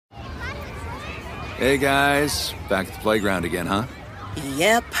Hey guys, back at the playground again, huh?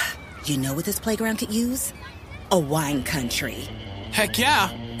 Yep. You know what this playground could use? A wine country. Heck yeah,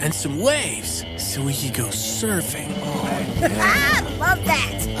 and some waves, so we could go surfing. Oh, yeah. Ah, love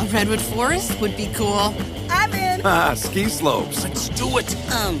that. A redwood forest would be cool. I'm in. Ah, ski slopes. Let's do it.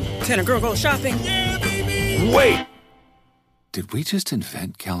 Can a girl go shopping? Yeah, baby. Wait! Did we just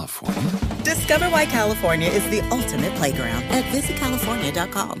invent California? Discover why California is the ultimate playground at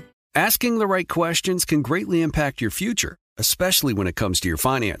visitcalifornia.com. Asking the right questions can greatly impact your future, especially when it comes to your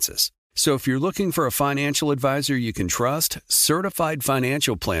finances. So if you're looking for a financial advisor you can trust, certified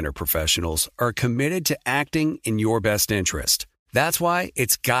financial planner professionals are committed to acting in your best interest. That's why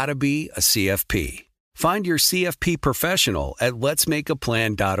it's got to be a CFP. Find your CFP professional at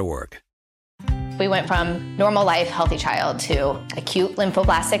letsmakeaplan.org. We went from normal life, healthy child to acute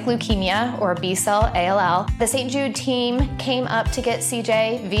lymphoblastic leukemia, or B-cell ALL. The St. Jude team came up to get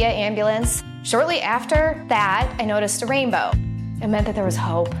CJ via ambulance. Shortly after that, I noticed a rainbow. It meant that there was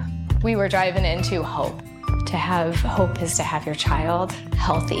hope. We were driving into hope. To have hope is to have your child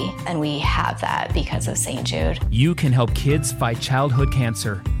healthy, and we have that because of St. Jude. You can help kids fight childhood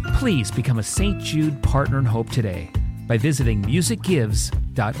cancer. Please become a St. Jude Partner in Hope today by visiting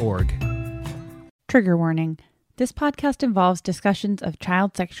musicgives.org. Trigger warning. This podcast involves discussions of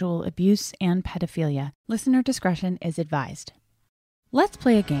child sexual abuse and pedophilia. Listener discretion is advised. Let's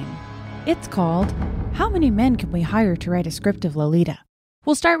play a game. It's called How Many Men Can We Hire to Write a Script of Lolita?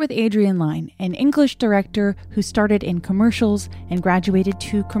 We'll start with Adrienne Lyne, an English director who started in commercials and graduated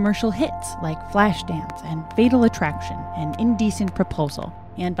to commercial hits like Flashdance and Fatal Attraction and Indecent Proposal.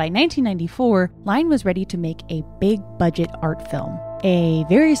 And by 1994, Lyne was ready to make a big-budget art film. A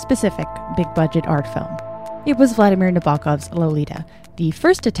very specific big-budget art film. It was Vladimir Nabokov's Lolita, the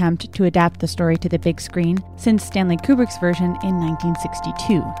first attempt to adapt the story to the big screen since Stanley Kubrick's version in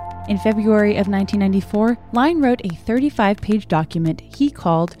 1962. In February of 1994, Lyne wrote a 35-page document he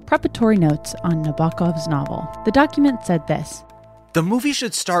called Preparatory Notes on Nabokov's novel. The document said this: "The movie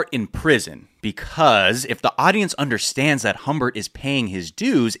should start in prison, because if the audience understands that Humbert is paying his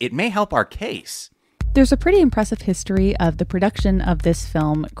dues, it may help our case." There's a pretty impressive history of the production of this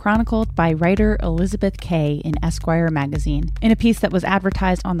film chronicled by writer Elizabeth Kay in Esquire magazine, in a piece that was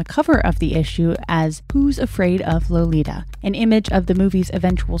advertised on the cover of the issue as Who's Afraid of Lolita? An image of the movie's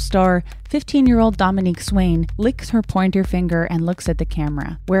eventual star, 15-year-old Dominique Swain, licks her pointer finger and looks at the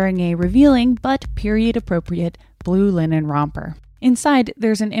camera, wearing a revealing but period-appropriate blue linen romper. Inside,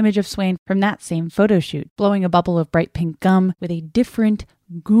 there's an image of Swain from that same photo shoot, blowing a bubble of bright pink gum with a different,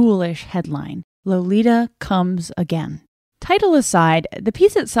 ghoulish headline. Lolita Comes Again. Title aside, the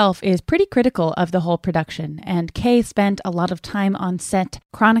piece itself is pretty critical of the whole production, and Kay spent a lot of time on set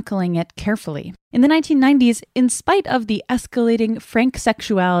chronicling it carefully. In the 1990s, in spite of the escalating frank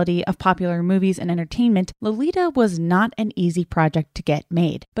sexuality of popular movies and entertainment, Lolita was not an easy project to get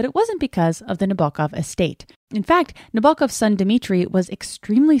made, but it wasn't because of the Nabokov estate. In fact, Nabokov's son Dmitri was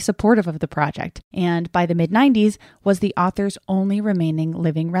extremely supportive of the project, and by the mid-90s was the author's only remaining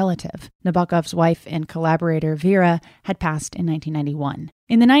living relative. Nabokov's wife and collaborator Vera had passed in 1991.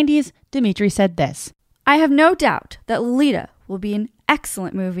 In the 90s, Dmitri said this: "I have no doubt that Lolita will be an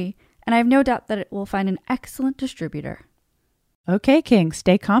excellent movie, and I have no doubt that it will find an excellent distributor." Okay, King,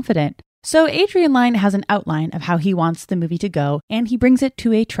 stay confident. So Adrienne Lyne has an outline of how he wants the movie to go, and he brings it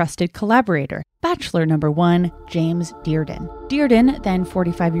to a trusted collaborator, Bachelor number 1, James Dearden. Dearden, then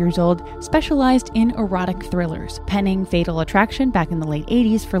 45 years old, specialized in erotic thrillers, penning Fatal Attraction back in the late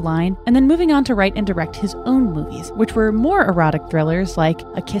 80s for Lyne, and then moving on to write and direct his own movies, which were more erotic thrillers like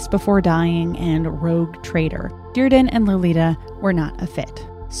A Kiss Before Dying and Rogue Trader. Dearden and Lolita were not a fit.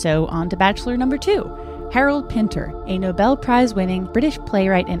 So on to Bachelor number 2. Harold Pinter, a Nobel Prize-winning British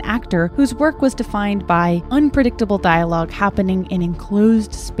playwright and actor whose work was defined by unpredictable dialogue happening in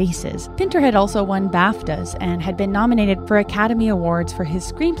enclosed spaces. Pinter had also won BAFTAs and had been nominated for Academy Awards for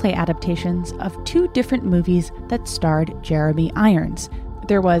his screenplay adaptations of 2 different movies that starred Jeremy Irons.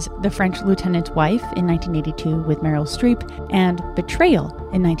 There was The French Lieutenant's Wife in 1982 with Meryl Streep and Betrayal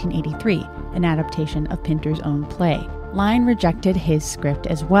in 1983, an adaptation of Pinter's own play. Lyne rejected his script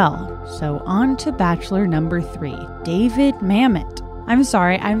as well. So on to Bachelor number 3, David Mamet. I'm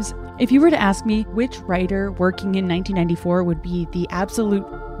sorry, if you were to ask me which writer working in 1994 would be the absolute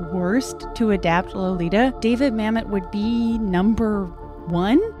worst to adapt Lolita, David Mamet would be number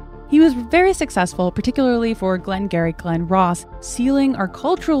 1. He was very successful, particularly for Glengarry Glen Ross, sealing our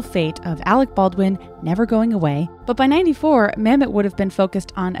cultural fate of Alec Baldwin never going away. But by 94, Mamet would have been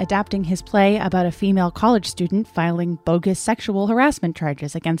focused on adapting his play about a female college student filing bogus sexual harassment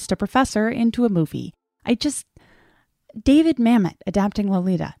charges against a professor into a movie. David Mamet adapting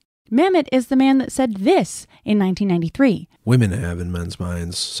Lolita. Mamet is the man that said this in 1993. Women have in men's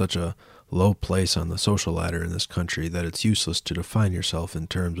minds such a low place on the social ladder in this country that it's useless to define yourself in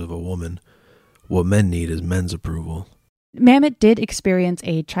terms of a woman. What men need is men's approval. Mamet did experience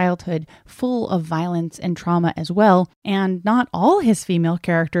a childhood full of violence and trauma as well, and not all his female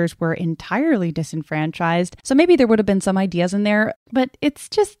characters were entirely disenfranchised, so maybe there would have been some ideas in there, but it's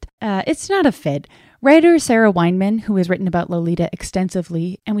not a fit. Writer Sarah Weinman, who has written about Lolita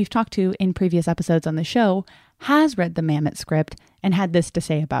extensively, and we've talked to in previous episodes on the show, has read the Mamet script and had this to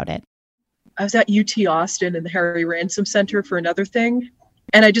say about it. I was at UT Austin in the Harry Ransom Center for another thing,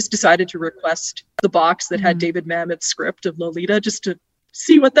 and I just decided to request the box that had David Mamet's script of Lolita just to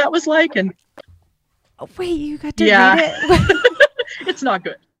see what that was like. And oh, wait, you got to read it? It's not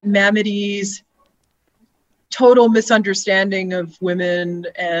good. Mamety's total misunderstanding of women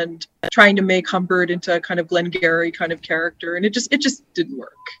and trying to make Humbert into a kind of Glengarry kind of character, and it just didn't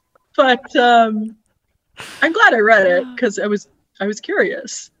work. But I'm glad I read it because I was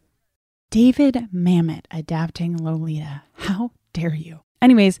curious. David Mamet adapting Lolita. How dare you?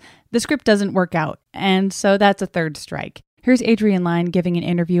 Anyways, the script doesn't work out, and so that's a third strike. Here's Adrian Lyne giving an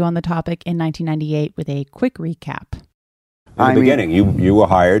interview on the topic in 1998 with a quick recap. In the beginning, you were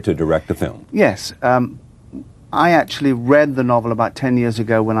hired to direct the film. Yes. I actually read the novel about 10 years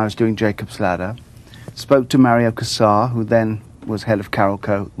ago when I was doing Jacob's Ladder. Spoke to Mario Casar, who then was head of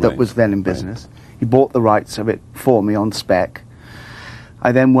Carolco, that was then in business. He bought the rights of it for me on spec.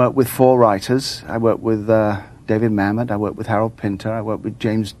 I then worked with 4 writers. I worked with David Mamet, I worked with Harold Pinter, I worked with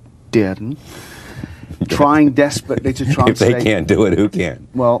James Dearden, trying desperately to translate. If they can't do it, who can?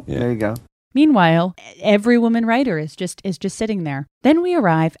 Well, there you go. Meanwhile, every woman writer is just sitting there. Then we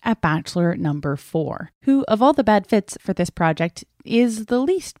arrive at Bachelor number 4, who, of all the bad fits for this project, is the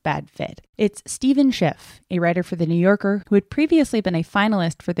least bad fit. It's Stephen Schiff, a writer for The New Yorker who had previously been a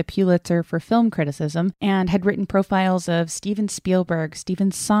finalist for the Pulitzer for film criticism and had written profiles of Steven Spielberg,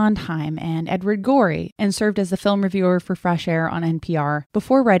 Stephen Sondheim, and Edward Gorey, and served as the film reviewer for Fresh Air on NPR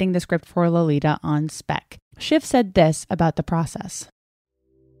before writing the script for Lolita on spec. Schiff said this about the process.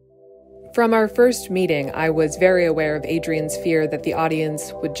 From our first meeting, I was very aware of Adrian's fear that the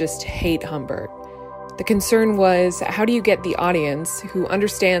audience would just hate Humbert. The concern was, how do you get the audience, who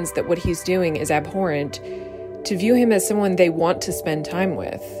understands that what he's doing is abhorrent, to view him as someone they want to spend time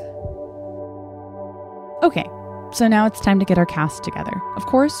with? Okay, so now it's time to get our cast together. Of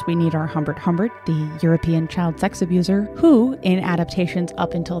course, we need our Humbert, the European child sex abuser, who, in adaptations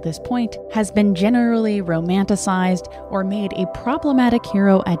up until this point, has been generally romanticized or made a problematic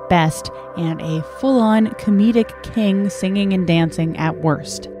hero at best and a full-on comedic king singing and dancing at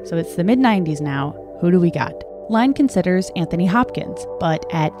worst. So it's the mid-90s now. Who do we got? Lyne considers Anthony Hopkins, but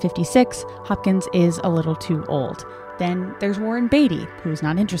at 56, Hopkins is a little too old. Then there's Warren Beatty, who's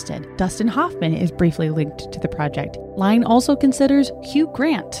not interested. Dustin Hoffman is briefly linked to the project. Lyne also considers Hugh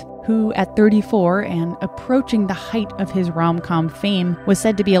Grant, who at 34 and approaching the height of his rom-com fame was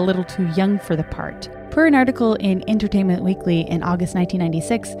said to be a little too young for the part. Per an article in Entertainment Weekly in August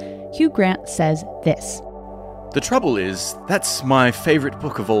 1996, Hugh Grant says this. The trouble is, that's my favorite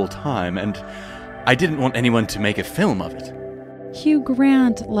book of all time, and I didn't want anyone to make a film of it. Hugh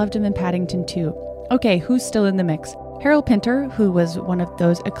Grant loved him in Paddington 2. Okay, who's still in the mix? Harold Pinter, who was one of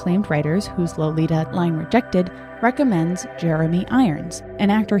those acclaimed writers whose Lolita Lyne rejected, recommends Jeremy Irons, an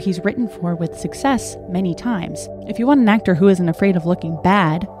actor he's written for with success many times. If you want an actor who isn't afraid of looking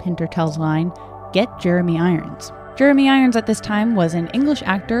bad, Pinter tells Lyne, get Jeremy Irons. Jeremy Irons at this time was an English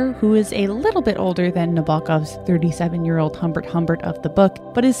actor who is a little bit older than Nabokov's 37-year-old Humbert of the book,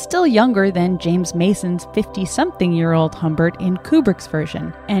 but is still younger than James Mason's 50-something-year-old Humbert in Kubrick's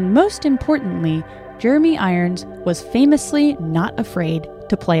version. And most importantly, Jeremy Irons was famously not afraid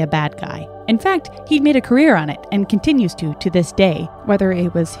to play a bad guy. In fact, he'd made a career on it and continues to this day, whether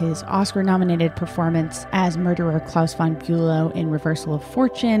it was his Oscar-nominated performance as murderer Klaus von Bülow in Reversal of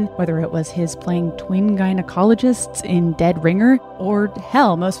Fortune, whether it was his playing twin gynecologists in Dead Ringer, or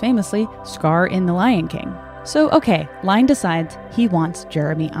hell, most famously, Scar in The Lion King. So, okay, Lyne decides he wants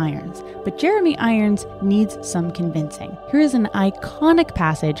Jeremy Irons, but Jeremy Irons needs some convincing. Here is an iconic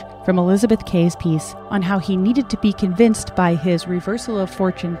passage from Elizabeth Kay's piece on how he needed to be convinced by his Reversal of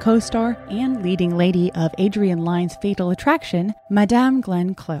Fortune co-star and leading lady of Adrian Lyne's Fatal Attraction, Madame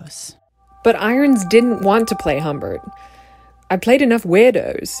Glenn Close. But Irons didn't want to play Humbert. I played enough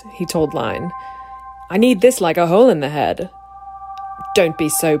weirdos, he told Lyne. I need this like a hole in the head. Don't be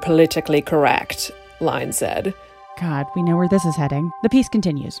so politically correct, Lyne said. God, we know where this is heading. The piece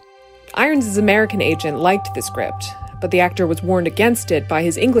continues. Irons' American agent liked the script, but the actor was warned against it by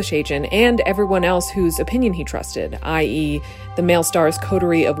his English agent and everyone else whose opinion he trusted, i.e., the male star's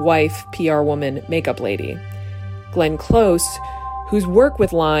coterie of wife, PR woman, makeup lady. Glenn Close, whose work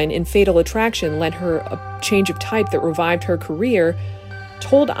with Line in Fatal Attraction lent her a change of type that revived her career,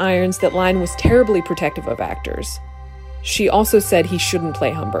 told Irons that Line was terribly protective of actors. She also said he shouldn't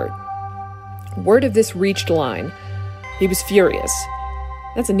play Humbert. Word of this reached Line. He was furious.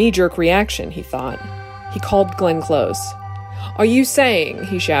 That's a knee-jerk reaction, he thought. He called Glenn Close. "Are you saying,"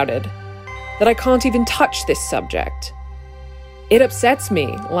 he shouted, "that I can't even touch this subject?" "It upsets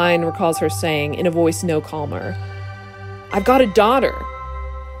me," Line recalls her saying in a voice no calmer. "I've got a daughter."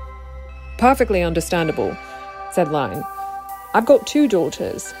 "Perfectly understandable," said Line. "I've got 2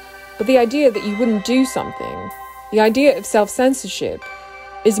 daughters, but the idea that you wouldn't do something, the idea of self-censorship,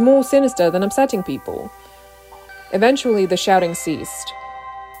 is more sinister than upsetting people." Eventually, the shouting ceased.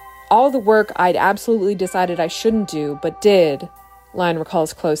 "All the work I'd absolutely decided I shouldn't do, but did," Line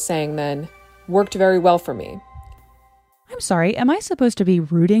recalls Close saying then, "worked very well for me." I'm sorry, am I supposed to be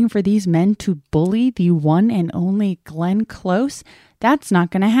rooting for these men to bully the one and only Glenn Close? That's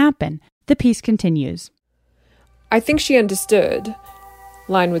not going to happen. The piece continues. "I think she understood,"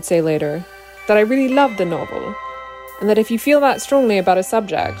 Line would say later, "that I really loved the novel, and that if you feel that strongly about a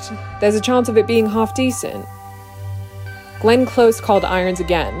subject, there's a chance of it being half decent." Glenn Close called Irons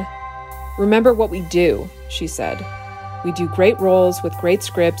again. "Remember what we do," she said. "We do great roles with great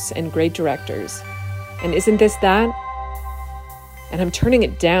scripts and great directors. And isn't this that?" "And I'm turning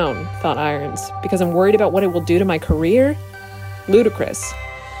it down," thought Irons, "because I'm worried about what it will do to my career? Ludicrous."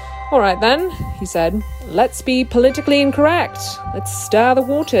 "All right then," he said, "let's be politically incorrect. Let's stir the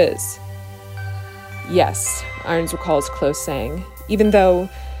waters." "Yes," Irons recalls Close saying, "even though,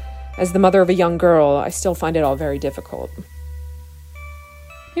 as the mother of a young girl, I still find it all very difficult."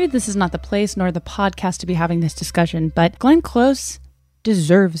 Maybe this is not the place nor the podcast to be having this discussion, but Glenn Close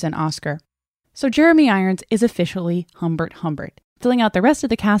deserves an Oscar. So Jeremy Irons is officially Humbert Humbert. Filling out the rest of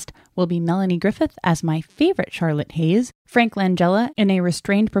the cast will be Melanie Griffith as my favorite Charlotte Hayes, Frank Langella in a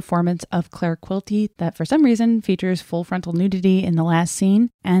restrained performance of Claire Quilty that for some reason features full frontal nudity in the last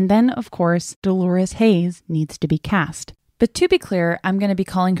scene, and then, of course, Dolores Hayes needs to be cast. But to be clear, I'm going to be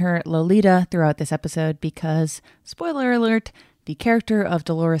calling her Lolita throughout this episode because, spoiler alert, the character of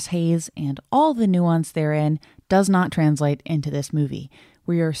Dolores Hayes and all the nuance therein does not translate into this movie.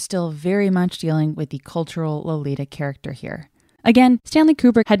 We are still very much dealing with the cultural Lolita character here. Again, Stanley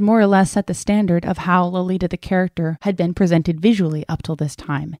Kubrick had more or less set the standard of how Lolita the character had been presented visually up till this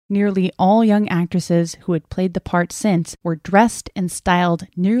time. Nearly all young actresses who had played the part since were dressed and styled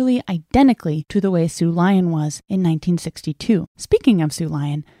nearly identically to the way Sue Lyon was in 1962. Speaking of Sue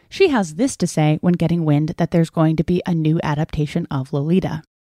Lyon, she has this to say when getting wind that there's going to be a new adaptation of Lolita.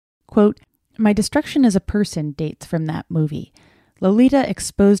 Quote, "My destruction as a person dates from that movie. Lolita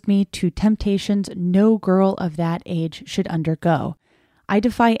exposed me to temptations no girl of that age should undergo. I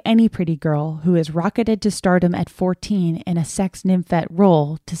defy any pretty girl who is rocketed to stardom at 14 in a sex nymphette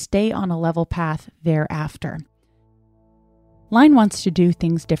role to stay on a level path thereafter." Line wants to do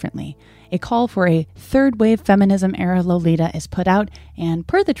things differently. A call for a third-wave feminism-era Lolita is put out, and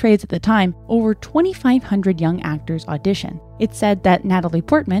per the trades at the time, over 2,500 young actors audition. It's said that Natalie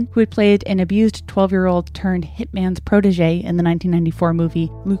Portman, who had played an abused 12-year-old turned hitman's protege in the 1994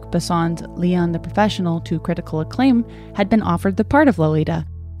 movie Luc Besson's Leon the Professional to critical acclaim, had been offered the part of Lolita.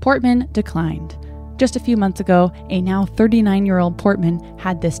 Portman declined. Just a few months ago, a now 39-year-old Portman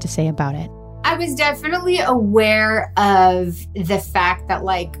had this to say about it. I was definitely aware of the fact that,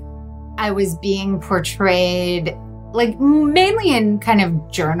 I was being portrayed, mainly in kind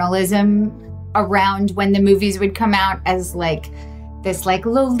of journalism around when the movies would come out as, this,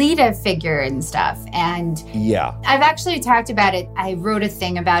 Lolita figure and stuff. And yeah, I've actually talked about it. I wrote a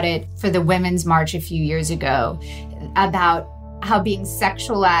thing about it for the Women's March a few years ago about how being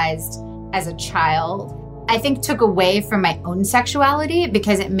sexualized as a child, I think, took away from my own sexuality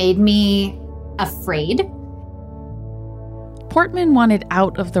because it made me afraid. Portman wanted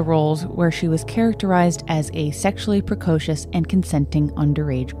out of the roles where she was characterized as a sexually precocious and consenting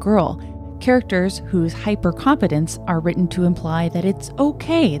underage girl. Characters whose hypercompetence are written to imply that it's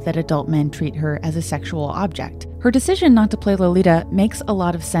okay that adult men treat her as a sexual object. Her decision not to play Lolita makes a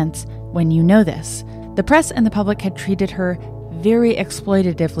lot of sense when you know this. The press and the public had treated her very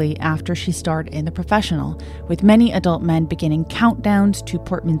exploitatively after she starred in The Professional, with many adult men beginning countdowns to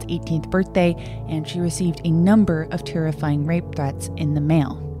Portman's 18th birthday, and she received a number of terrifying rape threats in the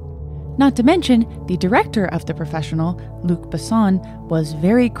mail. Not to mention, the director of The Professional, Luc Besson, was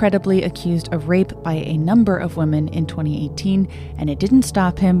very credibly accused of rape by a number of women in 2018, and it didn't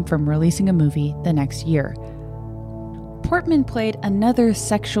stop him from releasing a movie the next year. Portman played another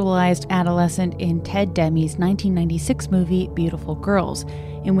sexualized adolescent in Ted Demme's 1996 movie Beautiful Girls,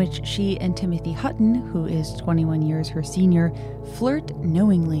 in which she and Timothy Hutton, who is 21 years her senior, flirt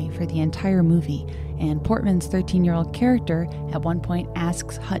knowingly for the entire movie, and Portman's 13-year-old character at one point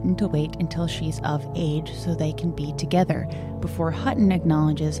asks Hutton to wait until she's of age so they can be together, before Hutton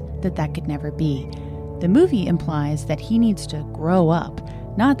acknowledges that that could never be. The movie implies that he needs to grow up,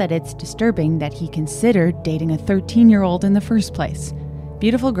 not that it's disturbing that he considered dating a 13-year-old in the first place.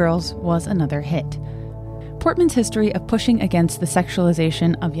 Beautiful Girls was another hit. Portman's history of pushing against the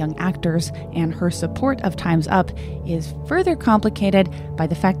sexualization of young actors and her support of Time's Up is further complicated by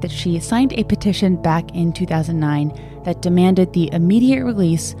the fact that she signed a petition back in 2009 that demanded the immediate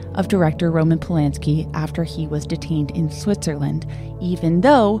release of director Roman Polanski after he was detained in Switzerland, even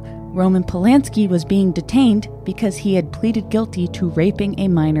though Roman Polanski was being detained because he had pleaded guilty to raping a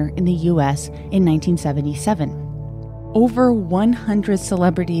minor in the US in 1977. Over 100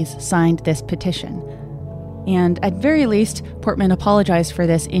 celebrities signed this petition. And at very least, Portman apologized for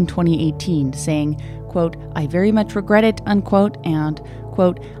this in 2018, saying, quote, "I very much regret it," unquote, and,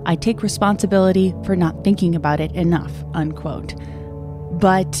 quote, "I take responsibility for not thinking about it enough," unquote.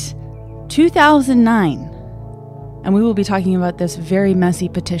 But 2009, and we will be talking about this very messy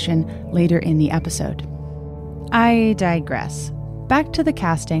petition later in the episode. I digress. Back to the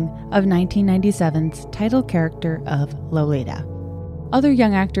casting of 1997's title character of Lolita. Other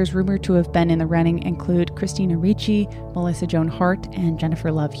young actors rumored to have been in the running include Christina Ricci, Melissa Joan Hart, and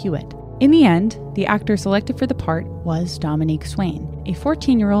Jennifer Love Hewitt. In the end, the actor selected for the part was Dominique Swain, a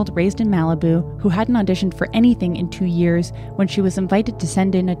 14-year-old raised in Malibu who hadn't auditioned for anything in 2 years when she was invited to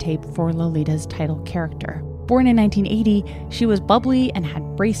send in a tape for Lolita's title character. Born in 1980, she was bubbly and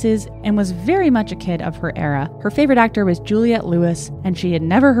had braces and was very much a kid of her era. Her favorite actor was Juliette Lewis, and she had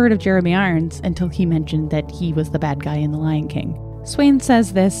never heard of Jeremy Irons until he mentioned that he was the bad guy in The Lion King. Swain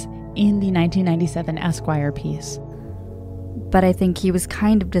says this in the 1997 Esquire piece. But I think he was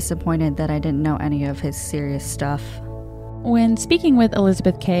kind of disappointed that I didn't know any of his serious stuff. When speaking with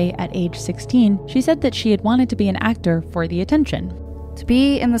Elizabeth Kay at age 16, she said that she had wanted to be an actor for the attention. To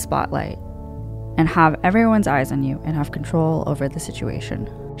be in the spotlight and have everyone's eyes on you and have control over the situation.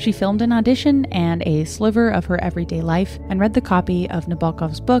 She filmed an audition and a sliver of her everyday life and read the copy of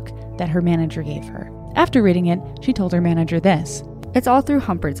Nabokov's book that her manager gave her. After reading it, she told her manager this. It's all through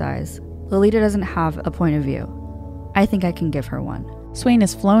Humpert's eyes. Lolita doesn't have a point of view. I think I can give her one. Swain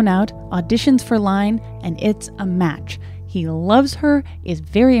is flown out, auditions for Line, and it's a match. He loves her, is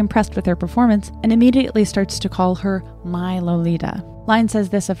very impressed with her performance, and immediately starts to call her my Lolita. Line says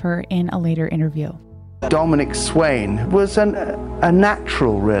this of her in a later interview. Dominique Swain was a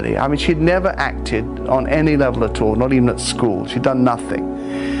natural, really. I mean, she'd never acted on any level at all, not even at school. She'd done nothing.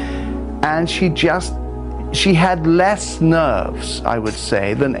 And she had less nerves, I would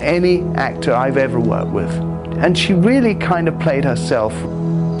say, than any actor I've ever worked with. And she really kind of played herself.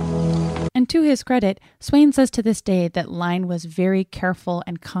 And to his credit, Swain says to this day that Line was very careful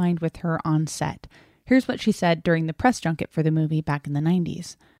and kind with her on set. Here's what she said during the press junket for the movie back in the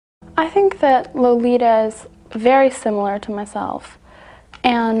 90s. I think that Lolita is very similar to myself,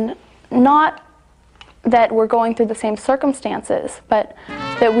 and not that we're going through the same circumstances, but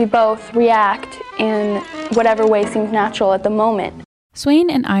that we both react in whatever way seems natural at the moment. Swain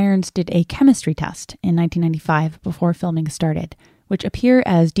and Irons did a chemistry test in 1995 before filming started, which appear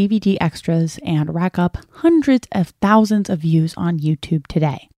as DVD extras and rack up hundreds of thousands of views on YouTube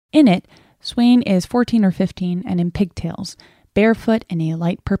today. In it, Swain is 14 or 15 and in pigtails, barefoot in a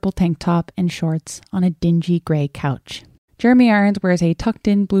light purple tank top and shorts on a dingy gray couch. Jeremy Irons wears a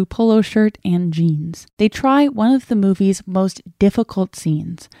tucked-in blue polo shirt and jeans. They try one of the movie's most difficult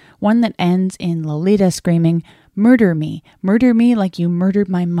scenes, one that ends in Lolita screaming, murder me like you murdered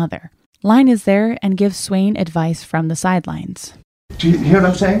my mother." Line is there and gives Swain advice from the sidelines. Do you hear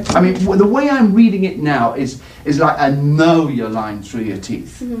what I'm saying? I mean, the way I'm reading it now is like I know you're lying through your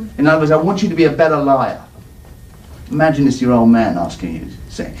teeth. Mm-hmm. In other words, I want you to be a better liar. Imagine it's your old man asking you,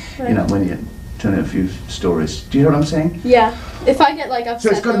 saying, right. You know, when you tell a few stories. Do you hear what I'm saying? Yeah. If I get like upset, so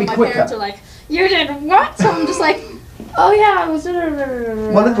it's got to be my quicker. Parents are like, "You did what?" So I'm just like, "Oh yeah, I was."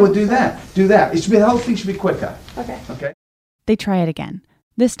 Well, do that. Do that. The whole thing should be quicker. Okay. Okay. They try it again.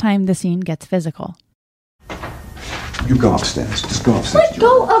 This time, the scene gets physical. You go upstairs. Just go upstairs. Let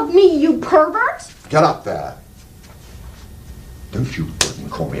go of me, you pervert! Get up there. Don't you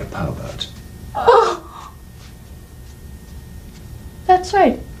call me a pervert. Oh. That's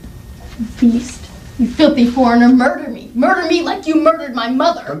right. Beast. You filthy foreigner, murder me. Murder me like you murdered my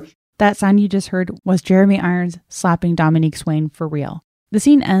mother. That sound you just heard was Jeremy Irons slapping Dominique Swain for real. The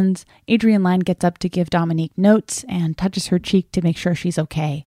scene ends, Adrienne Lyne gets up to give Dominique notes and touches her cheek to make sure she's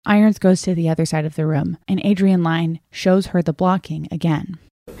okay. Irons goes to the other side of the room, and Adrienne Lyne shows her the blocking again.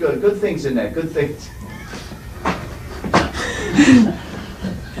 Good things in there, good things.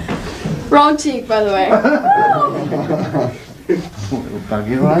 Wrong cheek, by the way. Little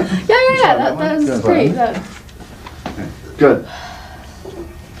buggy, right? Yeah, that was great. Good.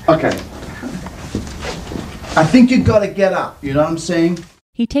 Okay. I think you've got to get up, you know what I'm saying?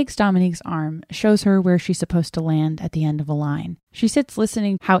 He takes Dominique's arm, shows her where she's supposed to land at the end of a line. She sits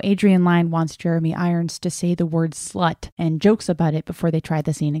listening how Adrienne Lyne wants Jeremy Irons to say the word slut and jokes about it before they try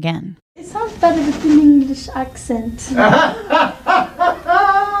the scene again. It sounds better with an English accent. Did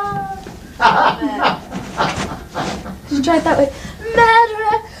you try it that way?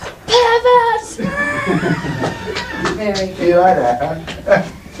 Murderer! Pervert! Very good. You like that, huh?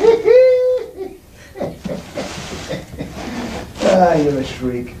 You're a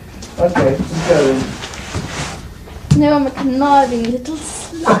shriek. Okay, let's go then. No, I'm a conniving little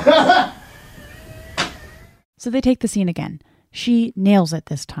slut. So they take the scene again. She nails it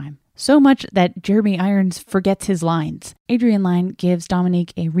this time. So much that Jeremy Irons forgets his lines. Adrienne Lyne gives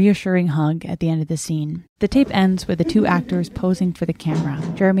Dominique a reassuring hug at the end of the scene. The tape ends with the two actors posing for the camera,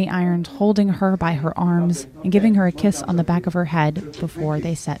 Jeremy Irons holding her by her arms and giving her a kiss on the back of her head before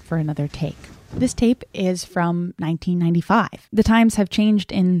they set for another take. This tape is from 1995. The times have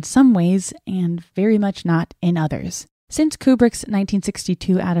changed in some ways and very much not in others. Since Kubrick's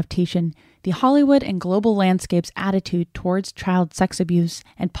 1962 adaptation, the Hollywood and global landscape's attitude towards child sex abuse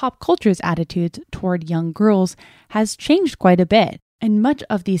and pop culture's attitudes toward young girls has changed quite a bit, and much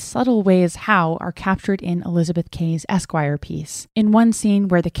of these subtle ways how are captured in Elizabeth Kay's Esquire piece. In one scene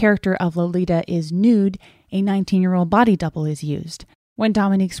where the character of Lolita is nude, a 19-year-old body double is used. When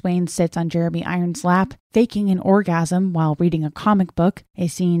Dominique Swain sits on Jeremy Irons' lap, faking an orgasm while reading a comic book, a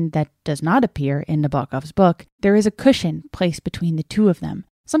scene that does not appear in Nabokov's book, there is a cushion placed between the two of them.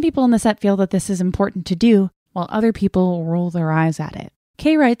 Some people on the set feel that this is important to do, while other people roll their eyes at it.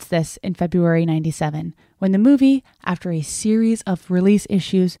 Kay writes this in February 97, when the movie, after a series of release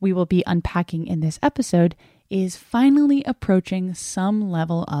issues we will be unpacking in this episode, is finally approaching some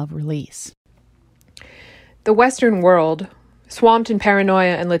level of release. The Western world, swamped in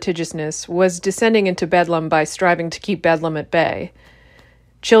paranoia and litigiousness, was descending into bedlam by striving to keep bedlam at bay.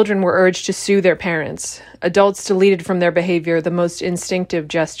 Children were urged to sue their parents. Adults deleted from their behavior the most instinctive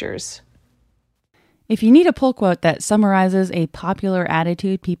gestures. If you need a pull quote that summarizes a popular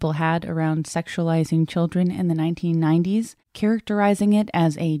attitude people had around sexualizing children in the 1990s, characterizing it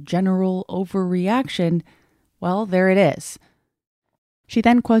as a general overreaction, well, there it is. She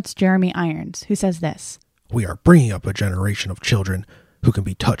then quotes Jeremy Irons, who says this: "We are bringing up a generation of children who can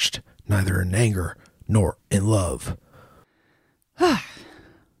be touched neither in anger nor in love."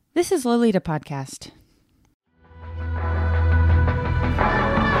 This is Lolita Podcast.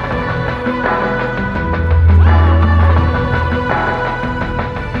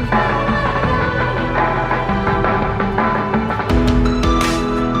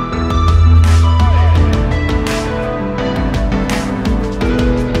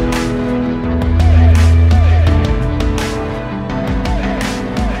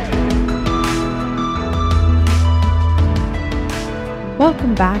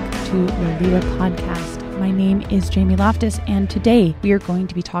 Welcome back to Lolita Podcast. My name is Jamie Loftus, and today we are going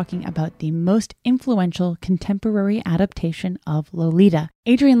to be talking about the most influential contemporary adaptation of Lolita,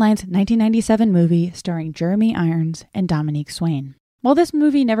 Adrienne Lyne's 1997 movie starring Jeremy Irons and Dominique Swain. While this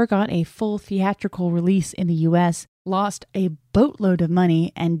movie never got a full theatrical release in the US, lost a boatload of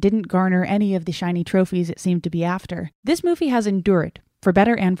money, and didn't garner any of the shiny trophies it seemed to be after, this movie has endured, for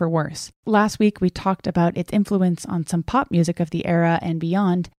better and for worse. Last week, we talked about its influence on some pop music of the era and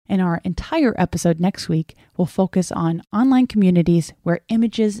beyond, and our entire episode next week will focus on online communities where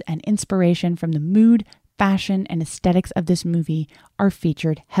images and inspiration from the mood, fashion, and aesthetics of this movie are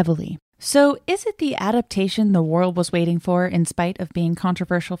featured heavily. So, is it the adaptation the world was waiting for in spite of being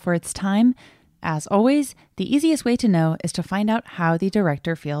controversial for its time? As always, the easiest way to know is to find out how the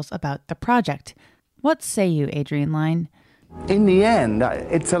director feels about the project. What say you, Adrienne Lyne? In the end,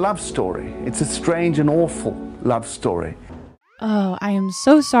 it's a love story. It's a strange and awful love story. Oh, I am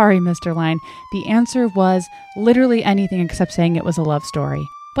so sorry, Mr. Lyne. The answer was literally anything except saying it was a love story.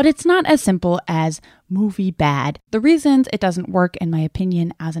 But it's not as simple as movie bad. The reasons it doesn't work, in my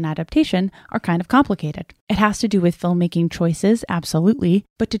opinion, as an adaptation are kind of complicated. It has to do with filmmaking choices, absolutely,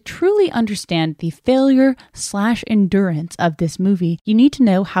 but to truly understand the failure/endurance of this movie, you need to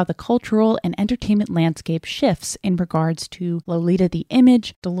know how the cultural and entertainment landscape shifts in regards to Lolita the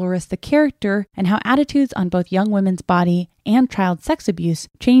image, Dolores the character, and how attitudes on both young women's body and child sex abuse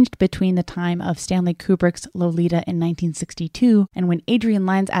changed between the time of Stanley Kubrick's Lolita in 1962 and when Adrian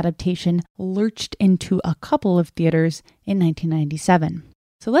Lyne's adaptation lurched into a couple of theaters in 1997.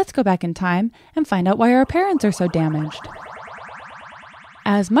 So let's go back in time and find out why our parents are so damaged.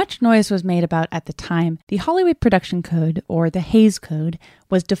 As much noise was made about at the time, the Hollywood Production Code, or the Hays Code,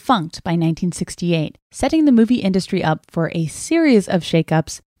 was defunct by 1968, setting the movie industry up for a series of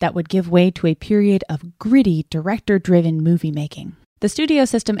shakeups that would give way to a period of gritty, director-driven movie making. The studio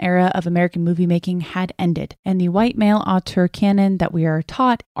system era of American movie making had ended, and the white male auteur canon that we are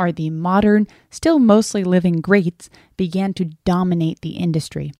taught are the modern, still mostly living greats began to dominate the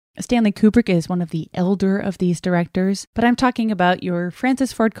industry. Stanley Kubrick is one of the elder of these directors, but I'm talking about your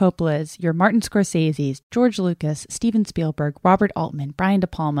Francis Ford Coppola's, your Martin Scorsese's, George Lucas, Steven Spielberg, Robert Altman, Brian De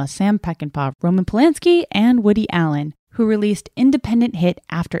Palma, Sam Peckinpah, Roman Polanski, and Woody Allen, who released independent hit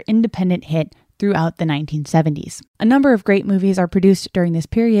after independent hit throughout the 1970s. A number of great movies are produced during this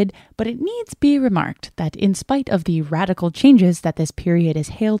period, but it needs be remarked that in spite of the radical changes that this period is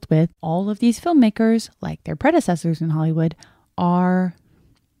hailed with, all of these filmmakers, like their predecessors in Hollywood, are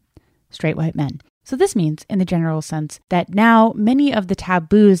straight white men. So this means, in the general sense, that now many of the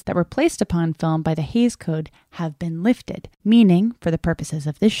taboos that were placed upon film by the Hays Code have been lifted, meaning, for the purposes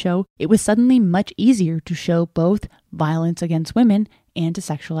of this show, it was suddenly much easier to show both violence against women and to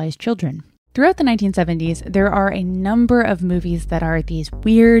sexualize children. Throughout the 1970s, there are a number of movies that are these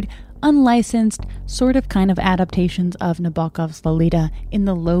weird, unlicensed, sort of kind of adaptations of Nabokov's Lolita in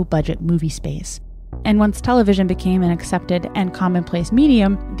the low-budget movie space. And once television became an accepted and commonplace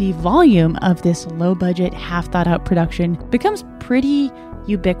medium, the volume of this low-budget, half-thought-out production becomes pretty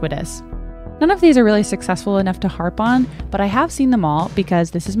ubiquitous. None of these are really successful enough to harp on, but I have seen them all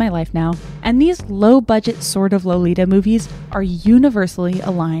because this is my life now, and these low-budget sort of Lolita movies are universally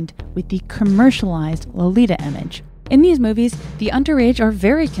aligned with the commercialized Lolita image. In these movies, the underage are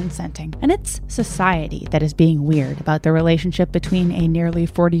very consenting, and it's society that is being weird about the relationship between a nearly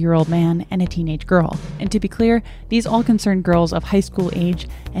 40-year-old man and a teenage girl. And to be clear, these all concern girls of high school age,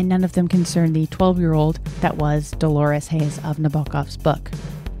 and none of them concern the 12-year-old that was Dolores Hays of Nabokov's book.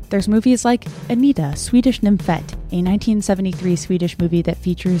 There's movies like Anita, Swedish Nymphette, a 1973 Swedish movie that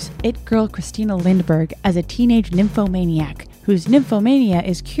features it girl Christina Lindberg as a teenage nymphomaniac, whose nymphomania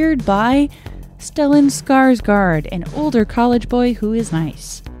is cured by Stellan Skarsgård, an older college boy who is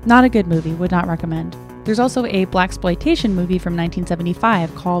nice. Not a good movie, would not recommend. There's also a blaxploitation movie from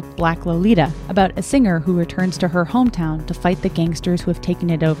 1975 called Black Lolita, about a singer who returns to her hometown to fight the gangsters who have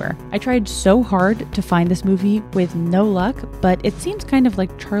taken it over. I tried so hard to find this movie with no luck, but it seems kind of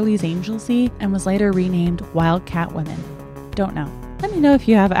like Charlie's Angels-y and was later renamed Wildcat Women. Don't know. Let me know if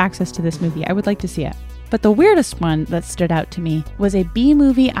you have access to this movie. I would like to see it. But the weirdest one that stood out to me was a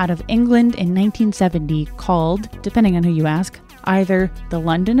B-movie out of England in 1970 called, depending on who you ask, either The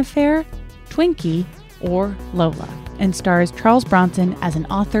London Affair, Twinkie, or Lola, and stars Charles Bronson as an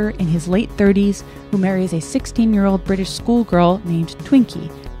author in his late 30s who marries a 16-year-old British schoolgirl named Twinkie,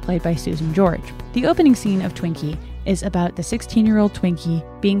 played by Susan George. The opening scene of Twinkie is about the 16-year-old Twinkie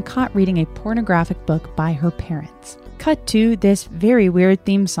being caught reading a pornographic book by her parents. Cut to this very weird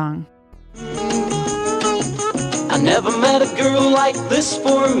theme song. I never met a girl like this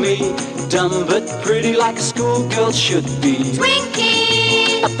for me, dumb but pretty like a schoolgirl should be.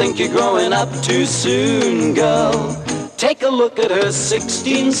 Twinkie! I think you're growing up too soon, girl. Take a look at her,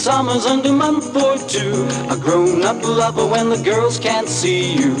 16 summers and a month or two. A grown-up lover when the girls can't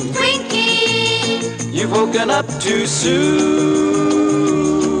see you. Twinkie! You've woken up too soon.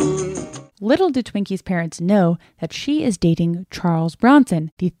 Little did Twinkie's parents know that she is dating Charles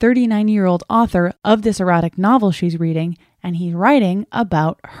Bronson, the 39-year-old author of this erotic novel she's reading, and he's writing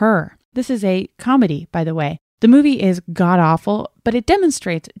about her. This is a comedy, by the way. The movie is god-awful, but it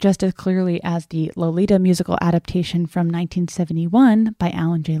demonstrates just as clearly as the Lolita musical adaptation from 1971 by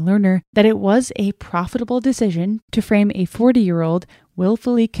Alan J. Lerner that it was a profitable decision to frame a 40-year-old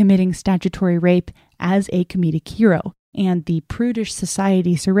willfully committing statutory rape as a comedic hero, and the prudish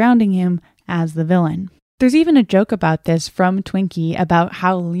society surrounding him as the villain. There's even a joke about this from Twinkie about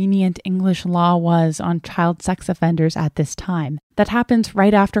how lenient English law was on child sex offenders at this time. That happens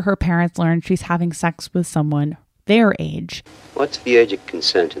right after her parents learn she's having sex with someone their age. What's the age of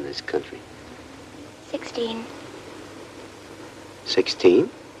consent in this country? 16. 16?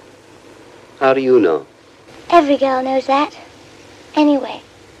 How do you know? Every girl knows that. Anyway,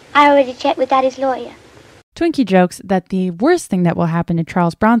 I already checked with Daddy's lawyer. Twinkie jokes that the worst thing that will happen to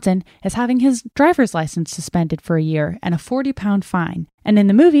Charles Bronson is having his driver's license suspended for a year and a 40-pound fine. And in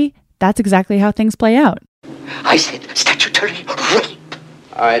the movie, that's exactly how things play out. I said statutory rape.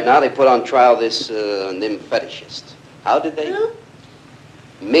 All right, now they put on trial this nymph fetishist. How did they? Who?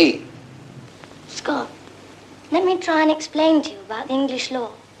 Me. Scott, let me try and explain to you about the English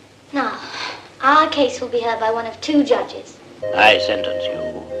law. Now, our case will be heard by one of two judges. I sentence you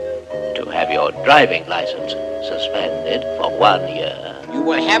to have your driving license suspended for 1 year. You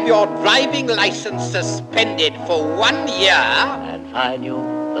will have your driving license suspended for 1 year. And fine you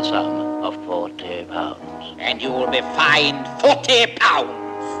the sum of £40. And you will be fined £40.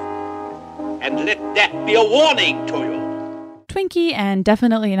 And let that be a warning to you. Twinkie, and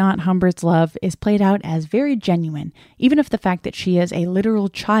definitely not Humbert's love, is played out as very genuine, even if the fact that she is a literal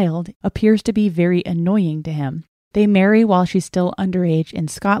child appears to be very annoying to him. They marry while she's still underage in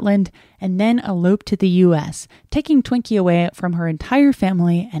Scotland, and then elope to the US, taking Twinkie away from her entire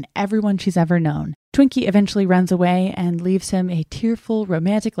family and everyone she's ever known. Twinkie eventually runs away and leaves him a tearful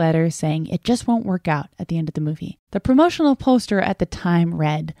romantic letter saying it just won't work out at the end of the movie. The promotional poster at the time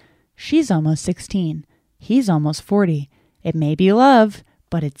read, "She's almost 16. He's almost 40. It may be love,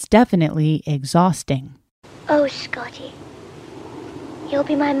 but it's definitely exhausting." Oh, Scotty. You'll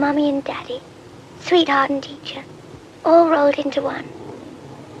be my mummy and daddy, sweetheart and teacher, all rolled into one.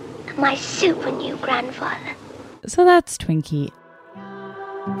 And my super new grandfather. So that's Twinkie.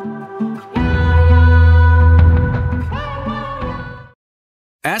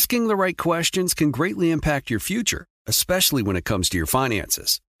 Asking the right questions can greatly impact your future, especially when it comes to your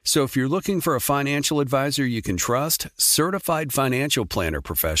finances. So if you're looking for a financial advisor you can trust, certified financial planner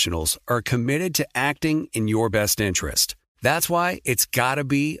professionals are committed to acting in your best interest. That's why it's got to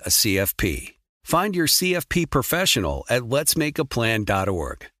be a CFP. Find your CFP professional at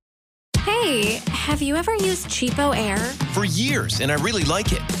letsmakeaplan.org. Hey, have you ever used Cheapo Air? For years, and I really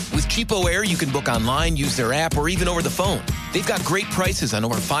like it. With Cheapo Air, you can book online, use their app, or even over the phone. They've got great prices on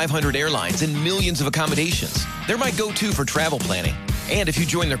over 500 airlines and millions of accommodations. They're my go-to for travel planning. And if you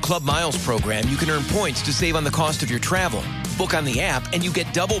join their Club Miles program, you can earn points to save on the cost of your travel. Book on the app and you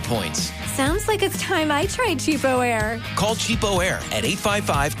get double points. Sounds like it's time I tried Cheapo Air. Call Cheapo Air at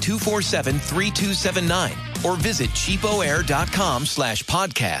 855-247-3279 or visit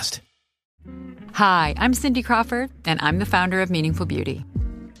cheapoair.com/podcast. Hi, I'm Cindy Crawford, and I'm the founder of Meaningful Beauty.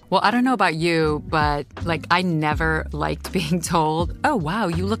 Well, I don't know about you, but I never liked being told, "Oh, wow,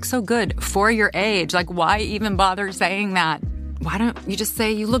 you look so good for your age." Why even bother saying that? Why don't you just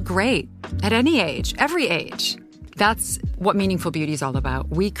say you look great at any age, every age? That's what Meaningful Beauty is all about.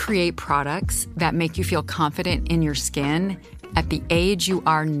 We create products that make you feel confident in your skin at the age you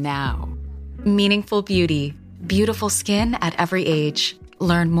are now. Meaningful Beauty. Beautiful skin at every age.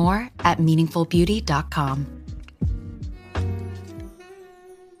 Learn more at meaningfulbeauty.com.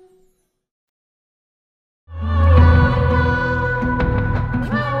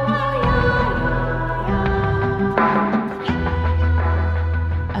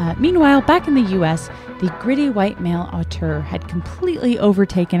 Meanwhile, back in the US, the gritty white male auteur had completely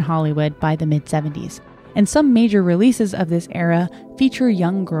overtaken Hollywood by the mid-70s, and some major releases of this era feature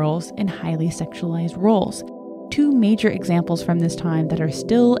young girls in highly sexualized roles. Two major examples from this time that are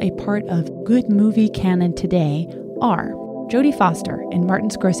still a part of good movie canon today are Jodie Foster in Martin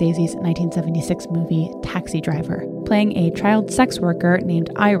Scorsese's 1976 movie Taxi Driver, playing a child sex worker named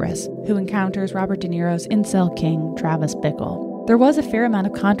Iris, who encounters Robert De Niro's incel king, Travis Bickle. There was a fair amount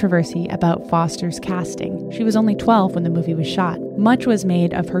of controversy about Foster's casting. She was only 12 when the movie was shot. Much was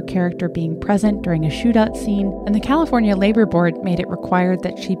made of her character being present during a shootout scene, and the California Labor Board made it required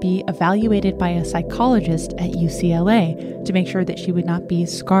that she be evaluated by a psychologist at UCLA to make sure that she would not be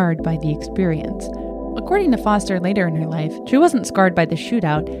scarred by the experience. According to Foster later in her life, she wasn't scarred by the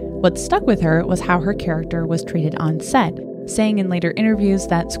shootout. What stuck with her was how her character was treated on set, saying in later interviews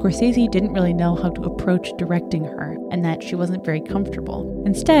that Scorsese didn't really know how to approach directing her and that she wasn't very comfortable.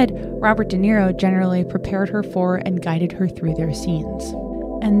 Instead, Robert De Niro generally prepared her for and guided her through their scenes.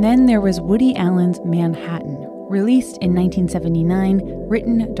 And then there was Woody Allen's Manhattan, released in 1979,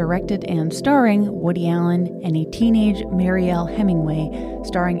 written, directed, and starring Woody Allen and a teenage Marielle Hemingway,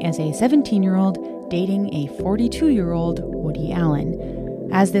 starring as a 17-year-old dating a 42-year-old Woody Allen.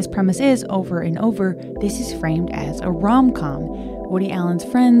 As this premise is over and over, this is framed as a rom-com. Woody Allen's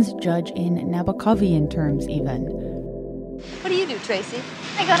friends judge in Nabokovian terms even. What do you do, Tracy?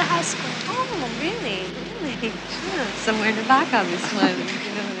 I go to high school. Oh, really? Really? Sure. Somewhere to back on this one,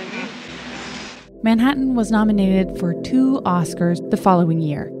 you know what I mean? Manhattan was nominated for 2 Oscars the following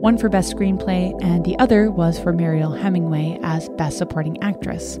year, one for Best Screenplay and the other was for Mariel Hemingway as Best Supporting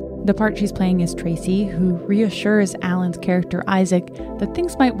Actress. The part she's playing is Tracy, who reassures Alan's character Isaac that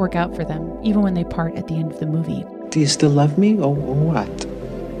things might work out for them, even when they part at the end of the movie. Do you still love me, or what?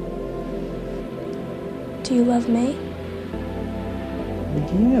 Do you love me?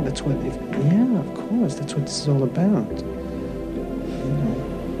 Yeah, of course, that's what this is all about.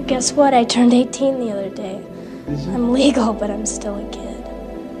 Guess what? I turned 18 the other day. I'm legal, but I'm still a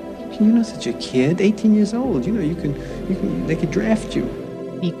kid. You're not such a kid. 18 years old. They could draft you.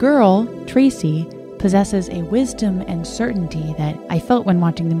 The girl, Tracy, possesses a wisdom and certainty that I felt when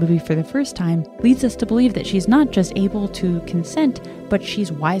watching the movie for the first time leads us to believe that she's not just able to consent, but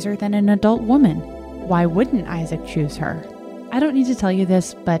she's wiser than an adult woman. Why wouldn't Isaac choose her? I don't need to tell you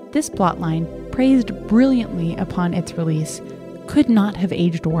this, but this plotline, praised brilliantly upon its release, could not have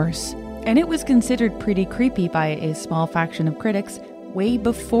aged worse. And it was considered pretty creepy by a small faction of critics way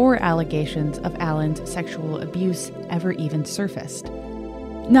before allegations of Alan's sexual abuse ever even surfaced.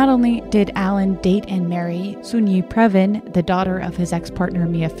 Not only did Alan date and marry Soon-Yi Previn, the daughter of his ex-partner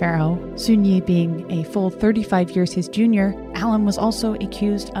Mia Farrow, Soon-Yi being a full 35 years his junior, Alan was also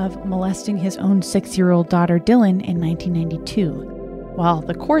accused of molesting his own 6-year-old daughter Dylan in 1992. While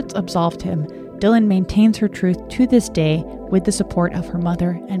the courts absolved him, Dylan maintains her truth to this day with the support of her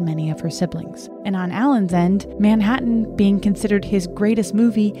mother and many of her siblings. And on Alan's end, Manhattan being considered his greatest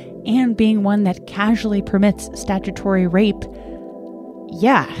movie and being one that casually permits statutory rape,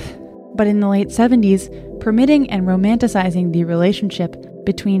 yeah. But in the late 70s, permitting and romanticizing the relationship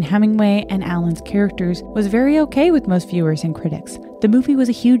between Hemingway and Alan's characters was very okay with most viewers and critics. The movie was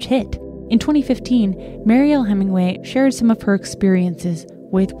a huge hit. In 2015, Mariel Hemingway shared some of her experiences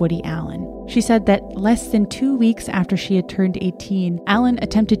with Woody Allen. She said that less than 2 weeks after she had turned 18, Allen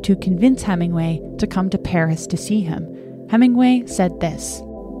attempted to convince Hemingway to come to Paris to see him. Hemingway said this: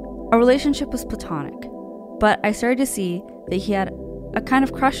 Our relationship was platonic, but I started to see that he had a kind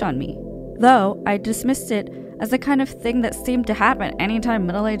of crush on me, though I dismissed it as the kind of thing that seemed to happen anytime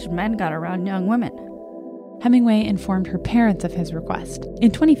middle-aged men got around young women. Hemingway informed her parents of his request.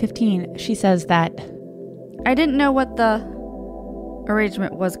 In 2015, she says that, I didn't know what the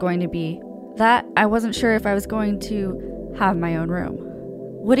arrangement was going to be, that I wasn't sure if I was going to have my own room.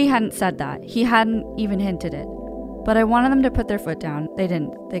 Woody hadn't said that. He hadn't even hinted it. But I wanted them to put their foot down. They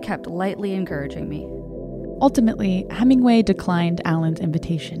didn't. They kept lightly encouraging me. Ultimately, Hemingway declined Alan's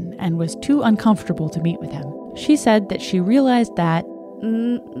invitation and was too uncomfortable to meet with him. She said that she realized that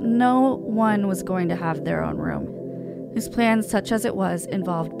no one was going to have their own room, whose plan, such as it was,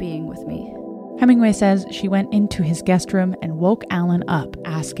 involved being with me. Hemingway says she went into his guest room and woke Alan up,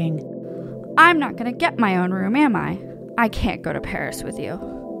 asking, I'm not going to get my own room, am I? I can't go to Paris with you.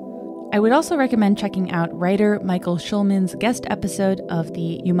 I would also recommend checking out writer Michael Schulman's guest episode of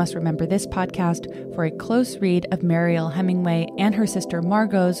the You Must Remember This podcast for a close read of Mariel Hemingway and her sister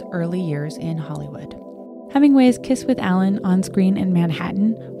Margot's early years in Hollywood. Hemingway's kiss with Alan on screen in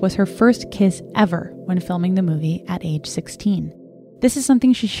Manhattan was her first kiss ever when filming the movie at age 16. This is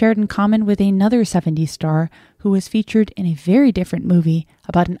something she shared in common with another 70s star who was featured in a very different movie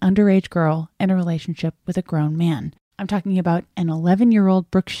about an underage girl and a relationship with a grown man. I'm talking about an 11-year-old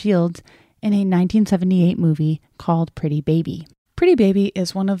Brooke Shields in a 1978 movie called Pretty Baby. Pretty Baby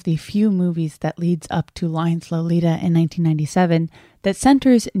is one of the few movies that leads up to Line's Lolita in 1997 that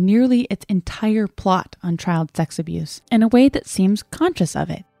centers nearly its entire plot on child sex abuse in a way that seems conscious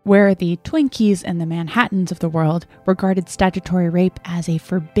of it. Where the Twinkies and the Manhattans of the world regarded statutory rape as a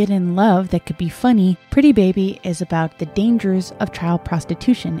forbidden love that could be funny, Pretty Baby is about the dangers of child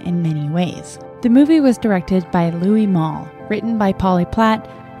prostitution in many ways. The movie was directed by Louis Malle, written by Polly Platt,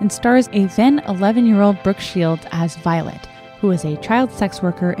 and stars a then 11-year-old Brooke Shields as Violet, who was a child sex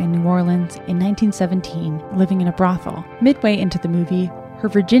worker in New Orleans in 1917, living in a brothel. Midway into the movie, her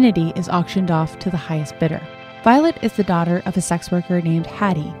virginity is auctioned off to the highest bidder. Violet is the daughter of a sex worker named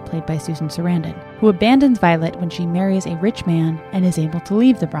Hattie, played by Susan Sarandon, who abandons Violet when she marries a rich man and is able to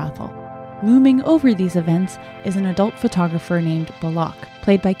leave the brothel. Looming over these events is an adult photographer named Bullock,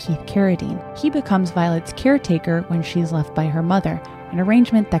 played by Keith Carradine. He becomes Violet's caretaker when she's left by her mother, an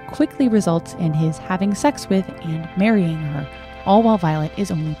arrangement that quickly results in his having sex with and marrying her, all while Violet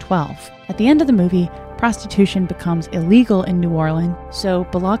is only 12. At the end of the movie, prostitution becomes illegal in New Orleans, so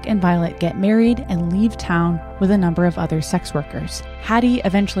Bullock and Violet get married and leave town with a number of other sex workers. Hattie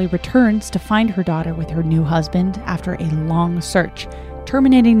eventually returns to find her daughter with her new husband after a long search,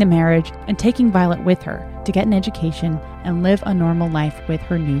 terminating the marriage and taking Violet with her to get an education and live a normal life with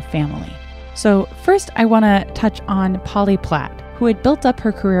her new family. So first I want to touch on Polly Platt, who had built up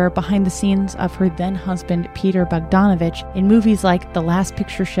her career behind the scenes of her then-husband Peter Bogdanovich in movies like The Last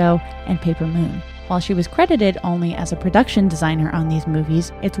Picture Show and Paper Moon. While she was credited only as a production designer on these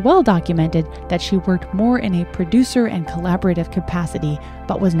movies, it's well documented that she worked more in a producer and collaborative capacity,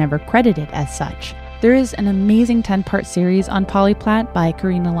 but was never credited as such. There is an amazing 10-part series on Polly Platt by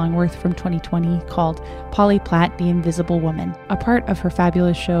Karina Longworth from 2020 called Polly Platt, the Invisible Woman, a part of her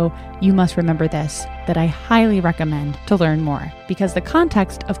fabulous show You Must Remember This, that I highly recommend to learn more, because the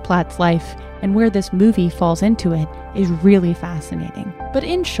context of Platt's life and where this movie falls into it is really fascinating. But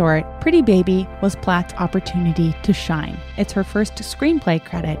in short, Pretty Baby was Platt's opportunity to shine. It's her first screenplay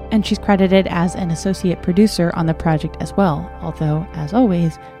credit, and she's credited as an associate producer on the project as well, although, as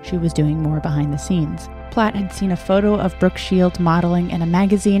always, she was doing more behind the scenes. Platt had seen a photo of Brooke Shields modeling in a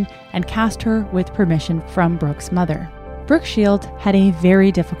magazine and cast her with permission from Brooke's mother. Brooke Shields had a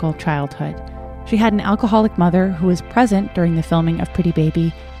very difficult childhood. She had an alcoholic mother who was present during the filming of Pretty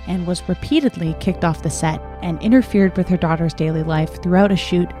Baby and was repeatedly kicked off the set and interfered with her daughter's daily life throughout a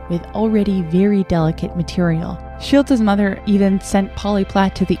shoot with already very delicate material. Shields' mother even sent Polly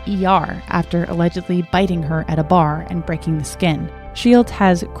Platt to the ER after allegedly biting her at a bar and breaking the skin. Shields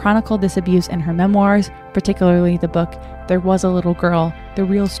has chronicled this abuse in her memoirs, particularly the book There Was a Little Girl, The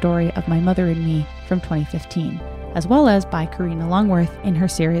Real Story of My Mother and Me from 2015, as well as by Karina Longworth in her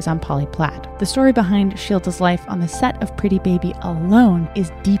series on Polly Platt. The story behind Shields' life on the set of Pretty Baby alone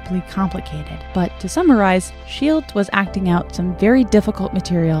is deeply complicated, but to summarize, Shields was acting out some very difficult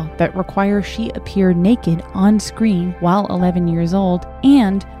material that requires she appear naked on screen while 11 years old,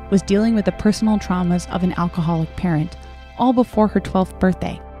 and was dealing with the personal traumas of an alcoholic parent, all before her 12th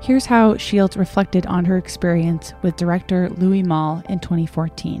birthday. Here's how Shields reflected on her experience with director Louis Malle in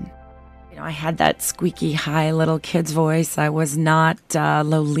 2014. I had that squeaky high little kid's voice. I was not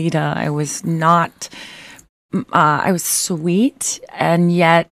Lolita. I was not, I was sweet. And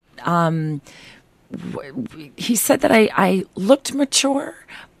yet, he said that I looked mature,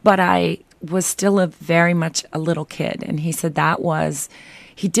 but I was still very much a little kid. And he said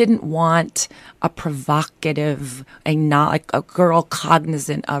he didn't want a provocative, like a girl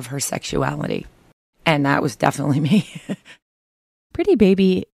cognizant of her sexuality. And that was definitely me. Pretty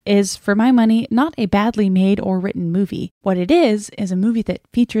Baby is, for my money, not a badly made or written movie. What it is a movie that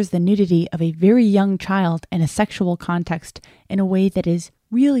features the nudity of a very young child in a sexual context in a way that is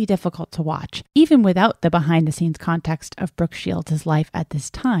really difficult to watch, even without the behind-the-scenes context of Brooke Shields' life at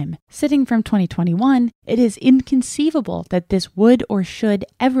this time. Sitting from 2021, it is inconceivable that this would or should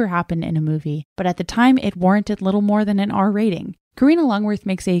ever happen in a movie, but at the time it warranted little more than an R rating. Karina Longworth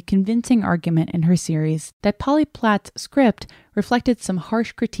makes a convincing argument in her series that Polly Platt's script reflected some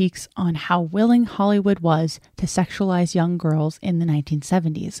harsh critiques on how willing Hollywood was to sexualize young girls in the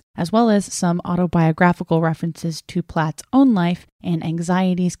 1970s, as well as some autobiographical references to Platt's own life and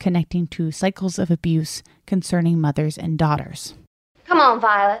anxieties connecting to cycles of abuse concerning mothers and daughters. Come on,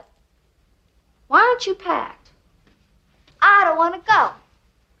 Violet. Why aren't you packed? I don't want to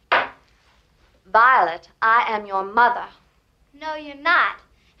go. Violet, I am your mother. No, you're not.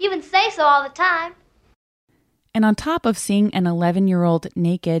 You even say so all the time. And on top of seeing an 11-year-old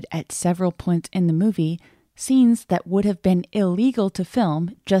naked at several points in the movie, scenes that would have been illegal to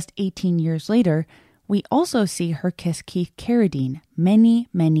film just 18 years later, we also see her kiss Keith Carradine many,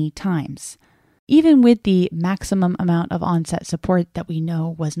 many times. Even with the maximum amount of on-set support that we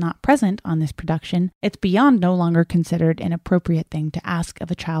know was not present on this production, it's beyond no longer considered an appropriate thing to ask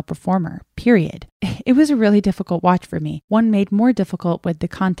of a child performer, period. It was a really difficult watch for me, one made more difficult with the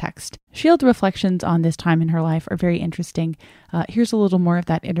context. Shields' reflections on this time in her life are very interesting. Here's a little more of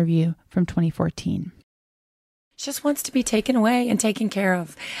that interview from 2014. She just wants to be taken away and taken care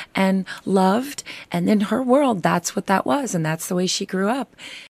of and loved, and in her world, that's what that was, and that's the way she grew up.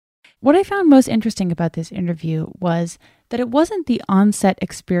 What I found most interesting about this interview was that it wasn't the on-set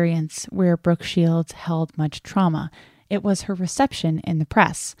experience where Brooke Shields held much trauma. It was her reception in the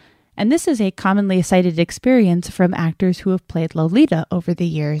press. And this is a commonly cited experience from actors who have played Lolita over the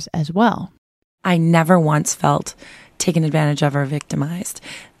years as well. I never once felt taken advantage of or victimized.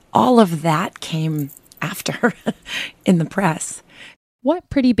 All of that came after in the press.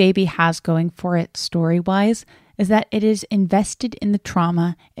 What Pretty Baby has going for it story-wise is that it is invested in the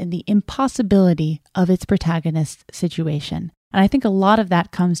trauma and the impossibility of its protagonist's situation. And I think a lot of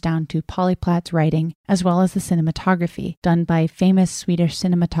that comes down to Polly Platt's writing, as well as the cinematography, done by famous Swedish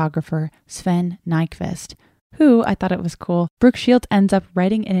cinematographer Sven Nykvist, who, I thought it was cool, Brooke Shields ends up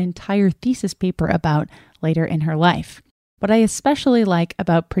writing an entire thesis paper about later in her life. What I especially like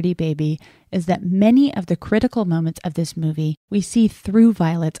about Pretty Baby is that many of the critical moments of this movie we see through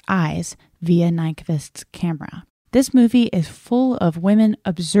Violet's eyes via Nykvist's camera. This movie is full of women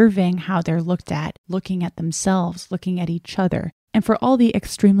observing how they're looked at, looking at themselves, looking at each other. And for all the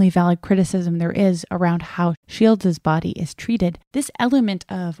extremely valid criticism there is around how Shields' body is treated, this element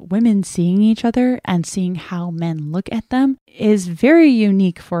of women seeing each other and seeing how men look at them is very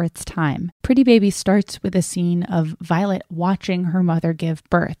unique for its time. Pretty Baby starts with a scene of Violet watching her mother give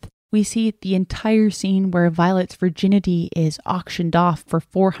birth. We see the entire scene where Violet's virginity is auctioned off for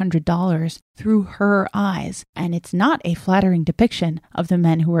 $400 through her eyes, and it's not a flattering depiction of the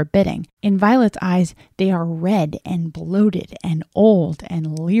men who are bidding. In Violet's eyes, they are red and bloated and old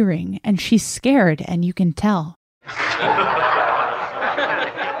and leering, and she's scared, and you can tell.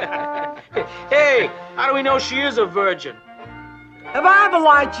 Hey, how do we know she is a virgin? Have I ever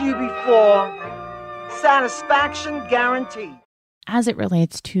lied to you before? Satisfaction guaranteed. As it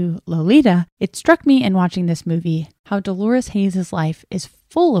relates to Lolita, it struck me in watching this movie how Dolores Hayes' life is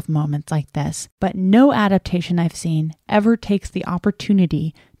full of moments like this, but no adaptation I've seen ever takes the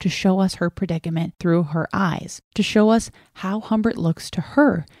opportunity to show us her predicament through her eyes, to show us how Humbert looks to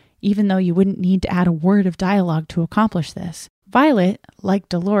her, even though you wouldn't need to add a word of dialogue to accomplish this. Violet, like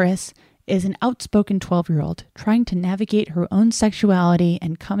Dolores, is an outspoken 12-year-old trying to navigate her own sexuality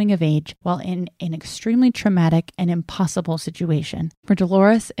and coming of age while in an extremely traumatic and impossible situation. For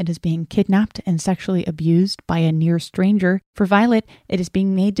Dolores, it is being kidnapped and sexually abused by a near stranger. For Violet, it is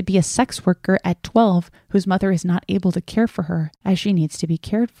being made to be a sex worker at 12 whose mother is not able to care for her as she needs to be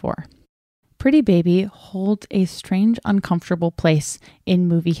cared for. Pretty Baby holds a strange, uncomfortable place in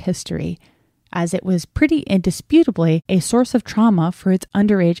movie history, as it was pretty indisputably a source of trauma for its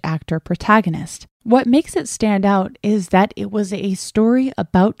underage actor protagonist. What makes it stand out is that it was a story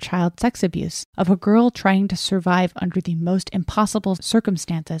about child sex abuse, of a girl trying to survive under the most impossible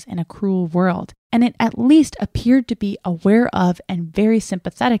circumstances in a cruel world, and it at least appeared to be aware of and very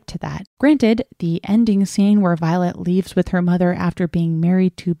sympathetic to that. Granted, the ending scene where Violet leaves with her mother after being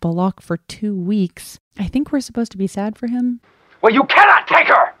married to Bullock for 2 weeks, I think we're supposed to be sad for him. Well, you cannot take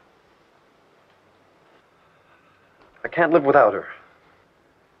her! I can't live without her.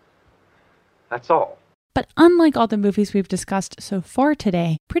 That's all. But unlike all the movies we've discussed so far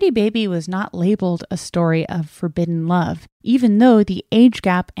today, Pretty Baby was not labeled a story of forbidden love, even though the age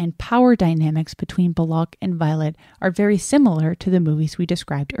gap and power dynamics between Bullock and Violet are very similar to the movies we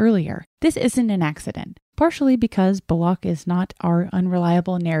described earlier. This isn't an accident, partially because Bullock is not our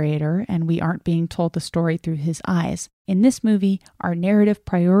unreliable narrator and we aren't being told the story through his eyes. In this movie, our narrative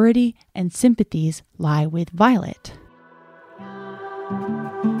priority and sympathies lie with Violet.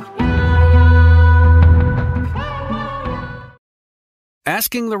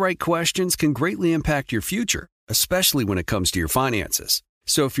 Asking the right questions can greatly impact your future, especially when it comes to your finances.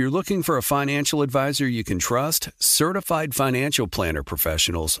 So if you're looking for a financial advisor you can trust, certified financial planner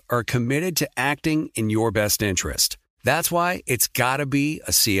professionals are committed to acting in your best interest. That's why it's got to be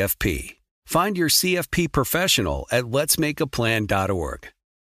a CFP. Find your CFP professional at letsmakeaplan.org.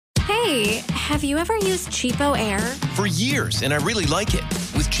 Hey, have you ever used Cheapo Air? For years, and I really like it.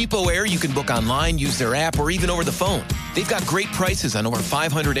 With Cheapo Air, you can book online, use their app, or even over the phone. They've got great prices on over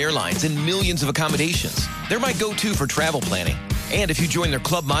 500 airlines and millions of accommodations. They're my go-to for travel planning. And if you join their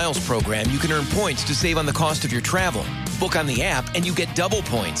Club Miles program, you can earn points to save on the cost of your travel. Book on the app, and you get double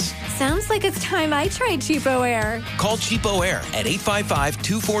points. Sounds like it's time I tried Cheapo Air. Call Cheapo Air at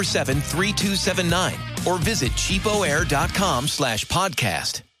 855-247-3279 or visit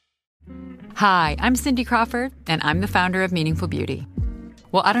cheapoair.com/podcast. Hi, I'm Cindy Crawford, and I'm the founder of Meaningful Beauty.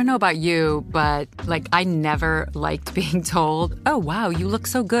 Well, I don't know about you, but I never liked being told, oh, wow, you look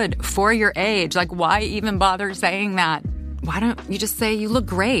so good for your age. Why even bother saying that? Why don't you just say you look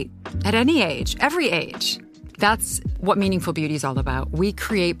great at any age, every age? That's what Meaningful Beauty is all about. We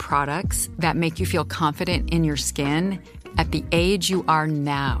create products that make you feel confident in your skin at the age you are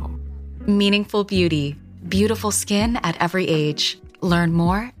now. Meaningful Beauty. Beautiful skin at every age. Learn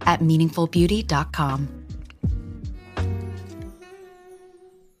more at meaningfulbeauty.com.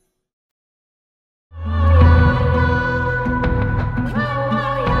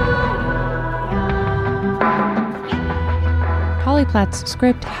 Polly Platt's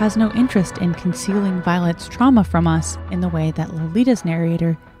script has no interest in concealing Violet's trauma from us in the way that Lolita's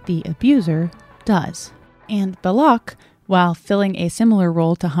narrator, the abuser, does. And Bullock, while filling a similar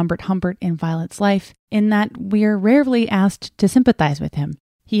role to Humbert in Violet's life, in that we're rarely asked to sympathize with him.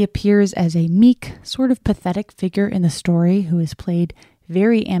 He appears as a meek, sort of pathetic figure in the story who is played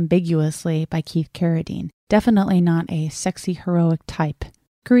very ambiguously by Keith Carradine. Definitely not a sexy, heroic type.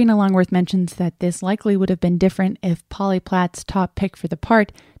 Karina Longworth mentions that this likely would have been different if Polly Platt's top pick for the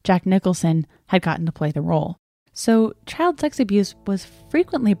part, Jack Nicholson, had gotten to play the role. So child sex abuse was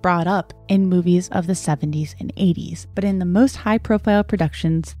frequently brought up in movies of the 70s and 80s, but in the most high-profile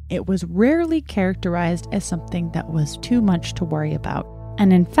productions, it was rarely characterized as something that was too much to worry about.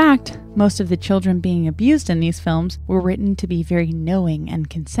 And in fact, most of the children being abused in these films were written to be very knowing and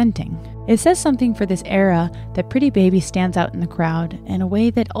consenting. It says something for this era that Pretty Baby stands out in the crowd in a way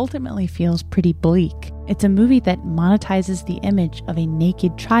that ultimately feels pretty bleak. It's a movie that monetizes the image of a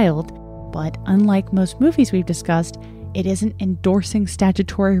naked child, but unlike most movies we've discussed, it isn't endorsing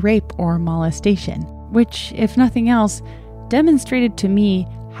statutory rape or molestation, which, if nothing else, demonstrated to me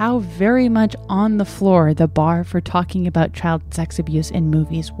how very much on the floor the bar for talking about child sex abuse in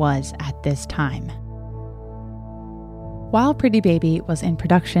movies was at this time. While Pretty Baby was in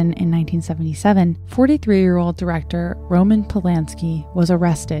production in 1977, 43-year-old director Roman Polanski was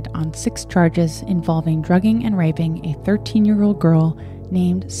arrested on 6 charges involving drugging and raping a 13-year-old girl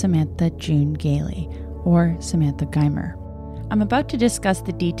named Samantha June Gailey, or Samantha Geimer. I'm about to discuss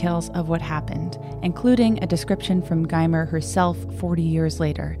the details of what happened, including a description from Geimer herself 40 years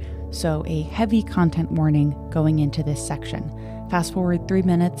later, so a heavy content warning going into this section. Fast forward 3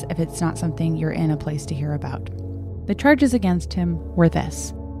 minutes if it's not something you're in a place to hear about. The charges against him were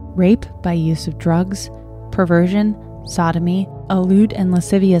this: rape by use of drugs, perversion, sodomy, a lewd and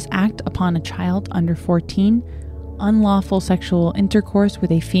lascivious act upon a child under 14, unlawful sexual intercourse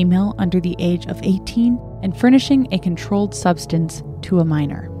with a female under the age of 18, and furnishing a controlled substance to a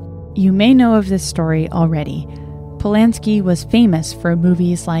minor. You may know of this story already. Polanski was famous for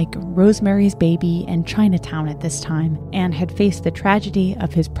movies like Rosemary's Baby and Chinatown at this time, and had faced the tragedy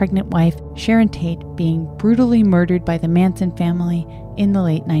of his pregnant wife, Sharon Tate, being brutally murdered by the Manson family in the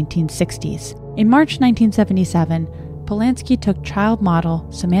late 1960s. In March 1977, Polanski took child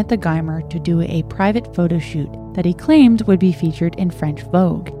model Samantha Geimer to do a private photo shoot that he claimed would be featured in French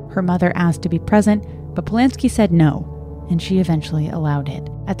Vogue. Her mother asked to be present, but Polanski said no, and she eventually allowed it.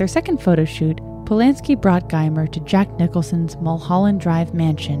 At their second photo shoot, Polanski brought Geimer to Jack Nicholson's Mulholland Drive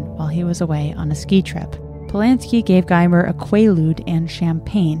mansion while he was away on a ski trip. Polanski gave Geimer a Quaalude and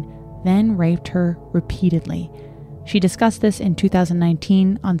champagne, then raped her repeatedly. She discussed this in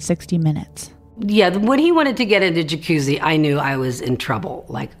 2019 on 60 Minutes. Yeah, when he wanted to get into jacuzzi, I knew I was in trouble.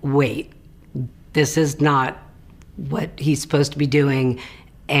 Like, wait, this is not what he's supposed to be doing.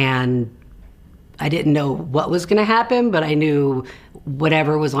 And I didn't know what was going to happen, but I knew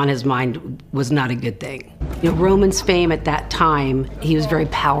whatever was on his mind was not a good thing. You know, Roman's fame at that time, he was very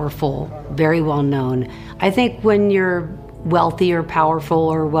powerful, very well known. I think when you're wealthy or powerful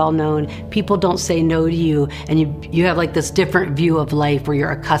or well known, people don't say no to you, and you have like this different view of life where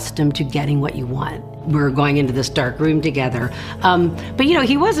you're accustomed to getting what you want. We were going into this dark room together. But you know,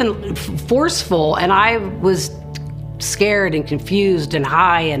 he wasn't forceful, and I was scared and confused and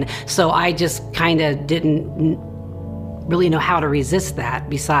high, and so I just kind of didn't really know how to resist that,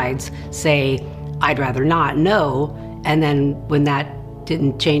 besides say, I'd rather not know. And then when that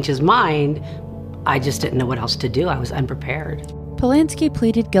didn't change his mind, I just didn't know what else to do. I was unprepared. Polanski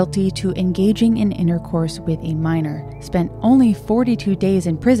pleaded guilty to engaging in intercourse with a minor, spent only 42 days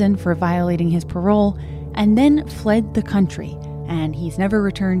in prison for violating his parole, and then fled the country, and he's never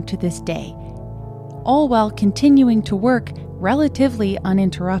returned to this day, all while continuing to work relatively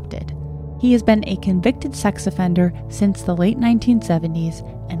uninterrupted. He has been a convicted sex offender since the late 1970s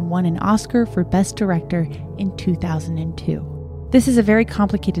and won an Oscar for Best Director in 2002. This is a very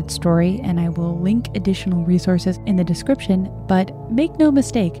complicated story, and I will link additional resources in the description, but make no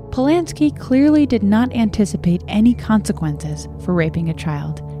mistake, Polanski clearly did not anticipate any consequences for raping a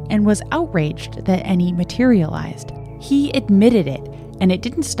child, and was outraged that any materialized. He admitted it, and it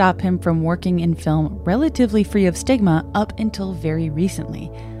didn't stop him from working in film relatively free of stigma up until very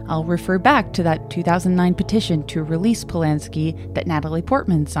recently. I'll refer back to that 2009 petition to release Polanski that Natalie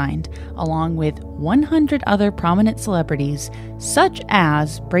Portman signed, along with 100 other prominent celebrities, such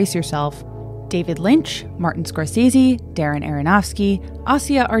as, brace yourself, David Lynch, Martin Scorsese, Darren Aronofsky,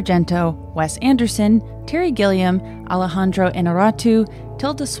 Asia Argento, Wes Anderson, Terry Gilliam, Alejandro Inarritu,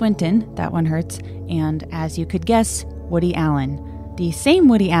 Tilda Swinton, that one hurts, and, as you could guess, Woody Allen. The same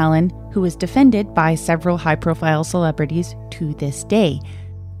Woody Allen who is defended by several high-profile celebrities to this day.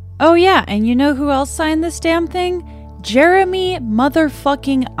 Oh yeah, and you know who else signed this damn thing? Jeremy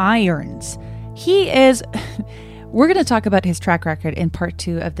motherfucking Irons. He is... We're going to talk about his track record in part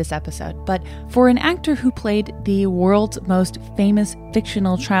 2 of this episode, but for an actor who played the world's most famous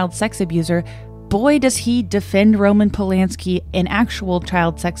fictional child sex abuser, boy does he defend Roman Polanski, an actual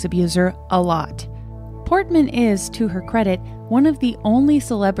child sex abuser, a lot. Portman is, to her credit, one of the only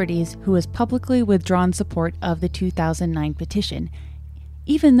celebrities who has publicly withdrawn support of the 2009 petition.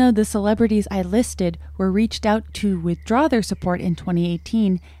 even though the celebrities I listed were reached out to withdraw their support in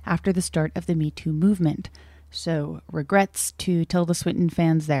 2018 after the start of the Me Too movement. So, regrets to Tilda Swinton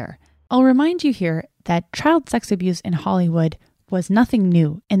fans there. I'll remind you here that child sex abuse in Hollywood was nothing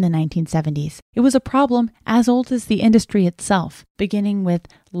new in the 1970s. It was a problem as old as the industry itself, beginning with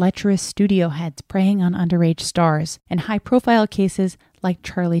lecherous studio heads preying on underage stars and high-profile cases like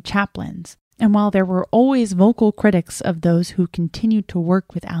Charlie Chaplin's. And while there were always vocal critics of those who continued to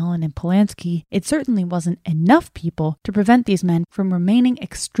work with Allen and Polanski, it certainly wasn't enough people to prevent these men from remaining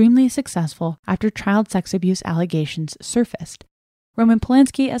extremely successful after child sex abuse allegations surfaced. Roman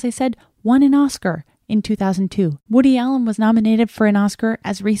Polanski, as I said, won an Oscar in 2002. Woody Allen was nominated for an Oscar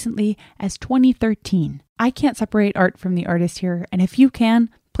as recently as 2013. I can't separate art from the artist here, and if you can,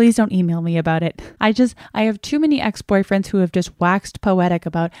 please don't email me about it. I have too many ex-boyfriends who have just waxed poetic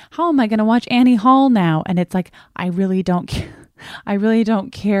about, how am I going to watch Annie Hall now? And it's like, I really don't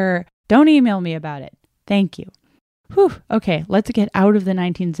care. Don't email me about it. Thank you. Whew. Okay, let's get out of the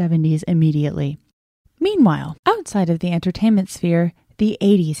 1970s immediately. Meanwhile, outside of the entertainment sphere, the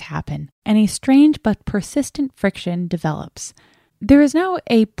 80s happen, and a strange but persistent friction develops. There is now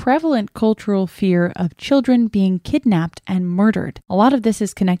a prevalent cultural fear of children being kidnapped and murdered. A lot of this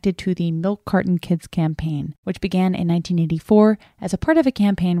is connected to the Milk Carton Kids campaign, which began in 1984 as a part of a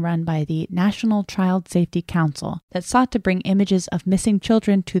campaign run by the National Child Safety Council that sought to bring images of missing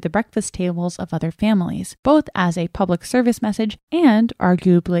children to the breakfast tables of other families, both as a public service message and,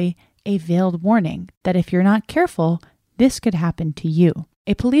 arguably, a veiled warning that if you're not careful, this could happen to you.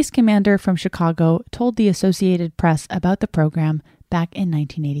 A police commander from Chicago told the Associated Press about the program back in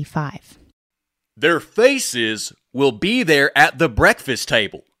 1985. Their faces will be there at the breakfast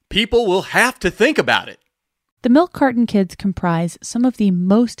table. People will have to think about it. The Milk Carton Kids comprise some of the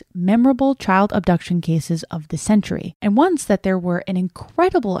most memorable child abduction cases of the century, and ones that there were an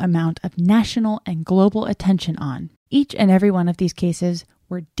incredible amount of national and global attention on. Each and every one of these cases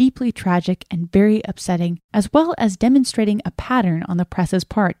were deeply tragic and very upsetting, as well as demonstrating a pattern on the press's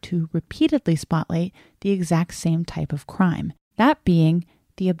part to repeatedly spotlight the exact same type of crime. That being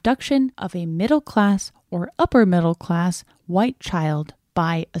the abduction of a middle-class or upper-middle-class white child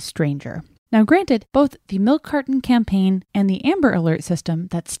by a stranger. Now granted, both the Milk Carton campaign and the Amber Alert system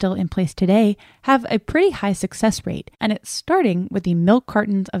that's still in place today have a pretty high success rate, and it's starting with the milk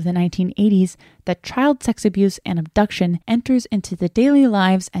cartons of the 1980s that child sex abuse and abduction enters into the daily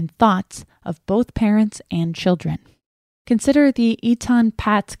lives and thoughts of both parents and children. Consider the Etan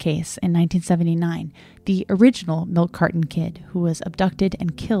Patz case in 1979, the original Milk Carton kid who was abducted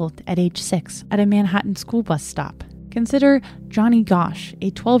and killed at age 6 at a Manhattan school bus stop. Consider Johnny Gosch, a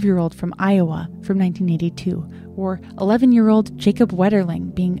 12-year-old from Iowa from 1982, or 11-year-old Jacob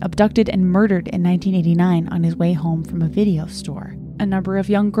Wetterling being abducted and murdered in 1989 on his way home from a video store. A number of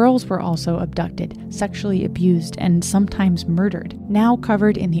young girls were also abducted, sexually abused, and sometimes murdered, now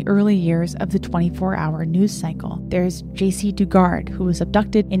covered in the early years of the 24-hour news cycle. There's J.C. Dugard, who was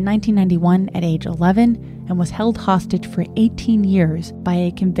abducted in 1991 at age 11 and was held hostage for 18 years by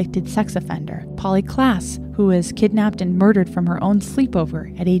a convicted sex offender. Polly Klaas, who was kidnapped and murdered from her own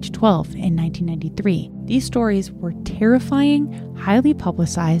sleepover at age 12 in 1993. These stories were terrifying, highly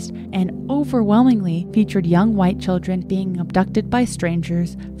publicized, and overwhelmingly featured young white children being abducted by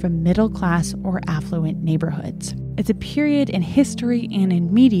strangers from middle-class or affluent neighborhoods. It's a period in history and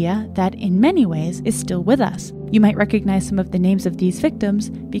in media that, in many ways, is still with us. You might recognize some of the names of these victims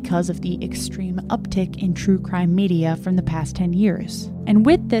because of the extreme uptick in true crime media from the past 10 years. And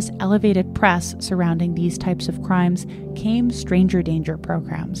with this elevated press surrounding these types of crimes came stranger danger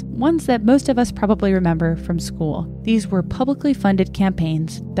programs, ones that most of us probably remember from school. These were publicly funded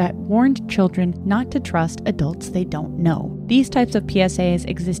campaigns that warned children not to trust adults they don't know. These types of PSAs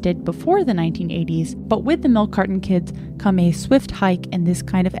existed before the 1980s, but with the Milk Carton Kids come a swift hike in this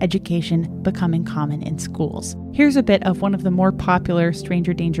kind of education becoming common in schools. Here's a bit of one of the more popular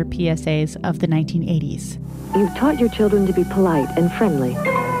stranger danger PSAs of the 1980s. You've taught your children to be polite and friendly,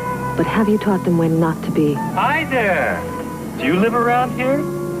 but have you taught them when not to be? Hi there. Do you live around here?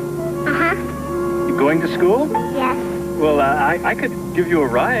 Uh-huh. You going to school? Yes. Well, I could give you a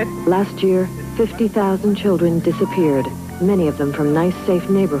ride. Last year, 50,000 children disappeared, many of them from nice, safe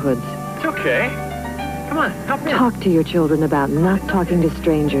neighborhoods. It's okay. Come on, help me. Talk to your children about not talking to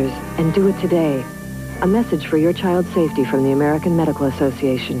strangers, and do it today. A message for your child's safety from the American Medical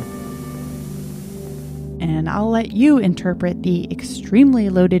Association. And I'll let you interpret the extremely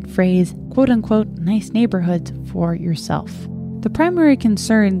loaded phrase, quote-unquote, nice neighborhoods for yourself. The primary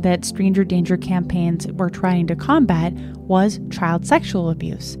concern that stranger danger campaigns were trying to combat was child sexual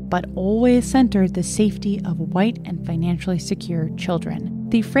abuse, but always centered the safety of white and financially secure children.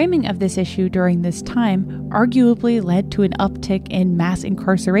 The framing of this issue during this time arguably led to an uptick in mass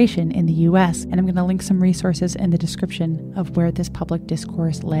incarceration in the US, and I'm going to link some resources in the description of where this public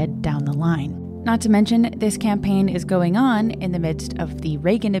discourse led down the line. Not to mention, this campaign is going on in the midst of the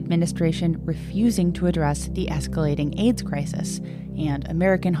Reagan administration refusing to address the escalating AIDS crisis, and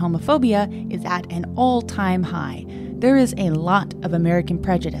American homophobia is at an all-time high. There is a lot of American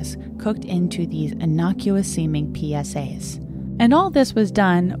prejudice cooked into these innocuous-seeming PSAs. And all this was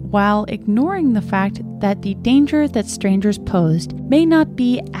done while ignoring the fact that the danger that strangers posed may not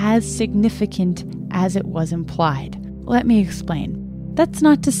be as significant as it was implied. Let me explain. That's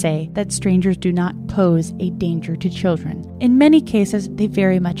not to say that strangers do not pose a danger to children. In many cases, they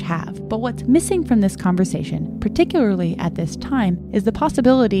very much have. But what's missing from this conversation, particularly at this time, is the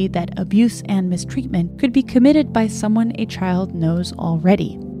possibility that abuse and mistreatment could be committed by someone a child knows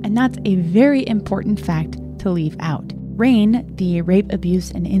already. And that's a very important fact to leave out. RAINN, the Rape,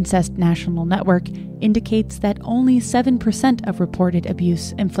 Abuse, and Incest National Network, indicates that only 7% of reported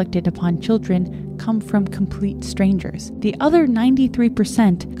abuse inflicted upon children come from complete strangers. The other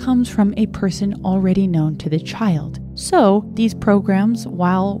 93% comes from a person already known to the child. So, these programs,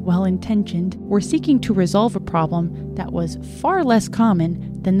 while well-intentioned, were seeking to resolve a problem that was far less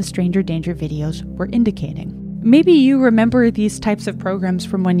common than the stranger danger videos were indicating. Maybe you remember these types of programs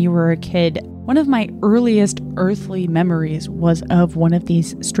from when you were a kid. One of my earliest earthly memories was of one of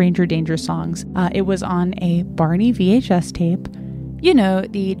these stranger danger songs. It was on a Barney VHS tape. You know,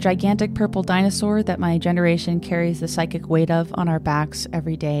 the gigantic purple dinosaur that my generation carries the psychic weight of on our backs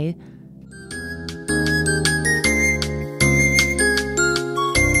every day.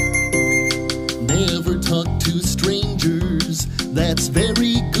 Never talk to strangers, that's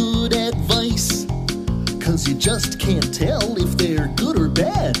very good advice. 'Cause you just can't tell if they're good or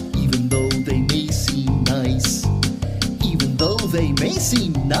bad, even though they may seem nice. Even though they may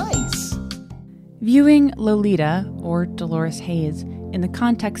seem nice. Viewing Lolita, or Dolores Haze, in the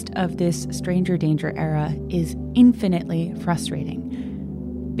context of this stranger danger era is infinitely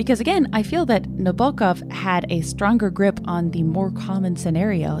frustrating. Because again, I feel that Nabokov had a stronger grip on the more common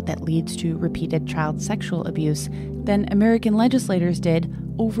scenario that leads to repeated child sexual abuse than American legislators did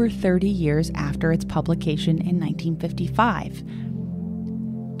over 30 years after its publication in 1955.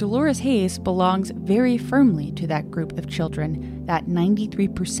 Dolores Haze belongs very firmly to that group of children, that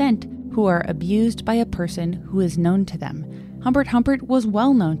 93% who are abused by a person who is known to them. Humbert Humpert was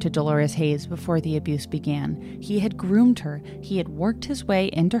well known to Dolores Haze before the abuse began. He had groomed her. He had worked his way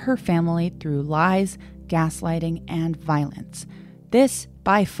into her family through lies, gaslighting, and violence. This,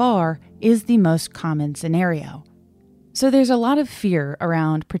 by far, is the most common scenario. So there's a lot of fear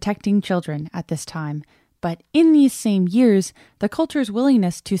around protecting children at this time. But in these same years, the culture's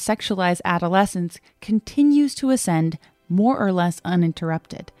willingness to sexualize adolescents continues to ascend more or less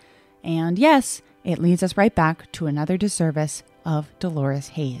uninterrupted. And yes, it leads us right back to another disservice of Dolores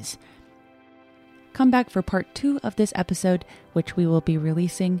Haze. Come back for part 2 of this episode, which we will be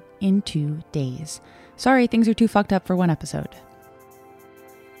releasing in 2 days. Sorry, things are too fucked up for one episode.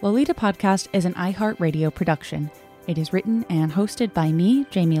 Lolita Podcast is an iHeartRadio production. It is written and hosted by me,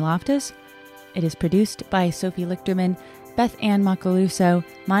 Jamie Loftus. It is produced by Sophie Lichterman, Beth Ann Macaluso,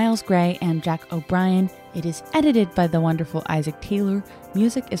 Miles Gray, and Jack O'Brien. It is edited by the wonderful Isaac Taylor.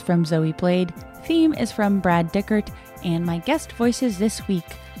 Music is from Zoe Blade. Theme is from Brad Dickert. And my guest voices this week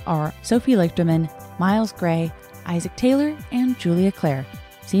are Sophie Lichterman, Miles Gray, Isaac Taylor, and Julia Clare.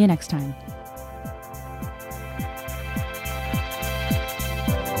 See you next time.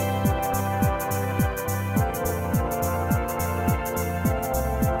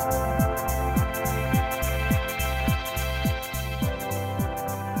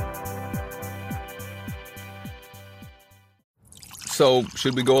 So,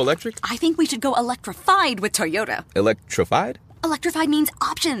 should we go electric? I think we should go electrified with Toyota. Electrified? Electrified means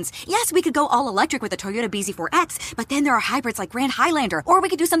options. Yes, we could go all electric with the Toyota BZ4X, but then there are hybrids like Grand Highlander, or we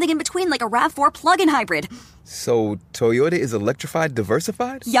could do something in between like a RAV4 plug-in hybrid. So, Toyota is electrified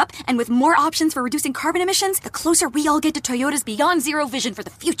diversified? Yup, and with more options for reducing carbon emissions, the closer we all get to Toyota's Beyond Zero vision for the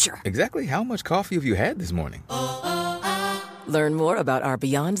future. Exactly how much coffee have you had this morning? Learn more about our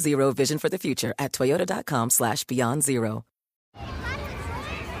Beyond Zero vision for the future at toyota.com/Beyond Zero.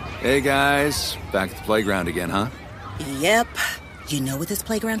 Hey guys, back at the playground again, huh? Yep. You know what this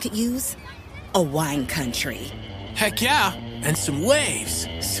playground could use? A wine country. Heck yeah, and some waves,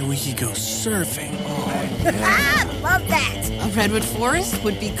 so we could go surfing. Ah, love that. A redwood forest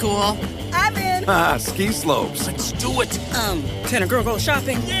would be cool. I'm in. fun? Ski slopes. Let's do it. Can a girl go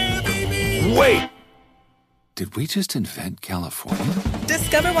shopping? Yeah, baby. Wait! Did we just invent California?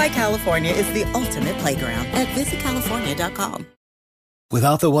 Discover why California is the ultimate playground at visitcalifornia.com.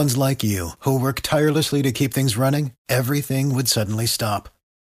 Without the ones like you, who work tirelessly to keep things running, everything would suddenly stop.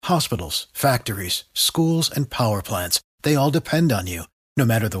 Hospitals, factories, schools, and power plants, they all depend on you. No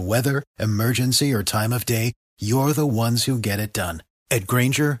matter the weather, emergency, or time of day, you're the ones who get it done. At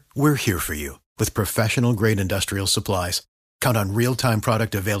Grainger, we're here for you with professional-grade industrial supplies. Count on real-time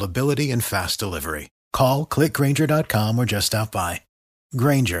product availability and fast delivery. Call, click Grainger.com, or just stop by.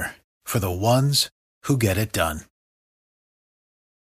 Grainger, for the ones who get it done.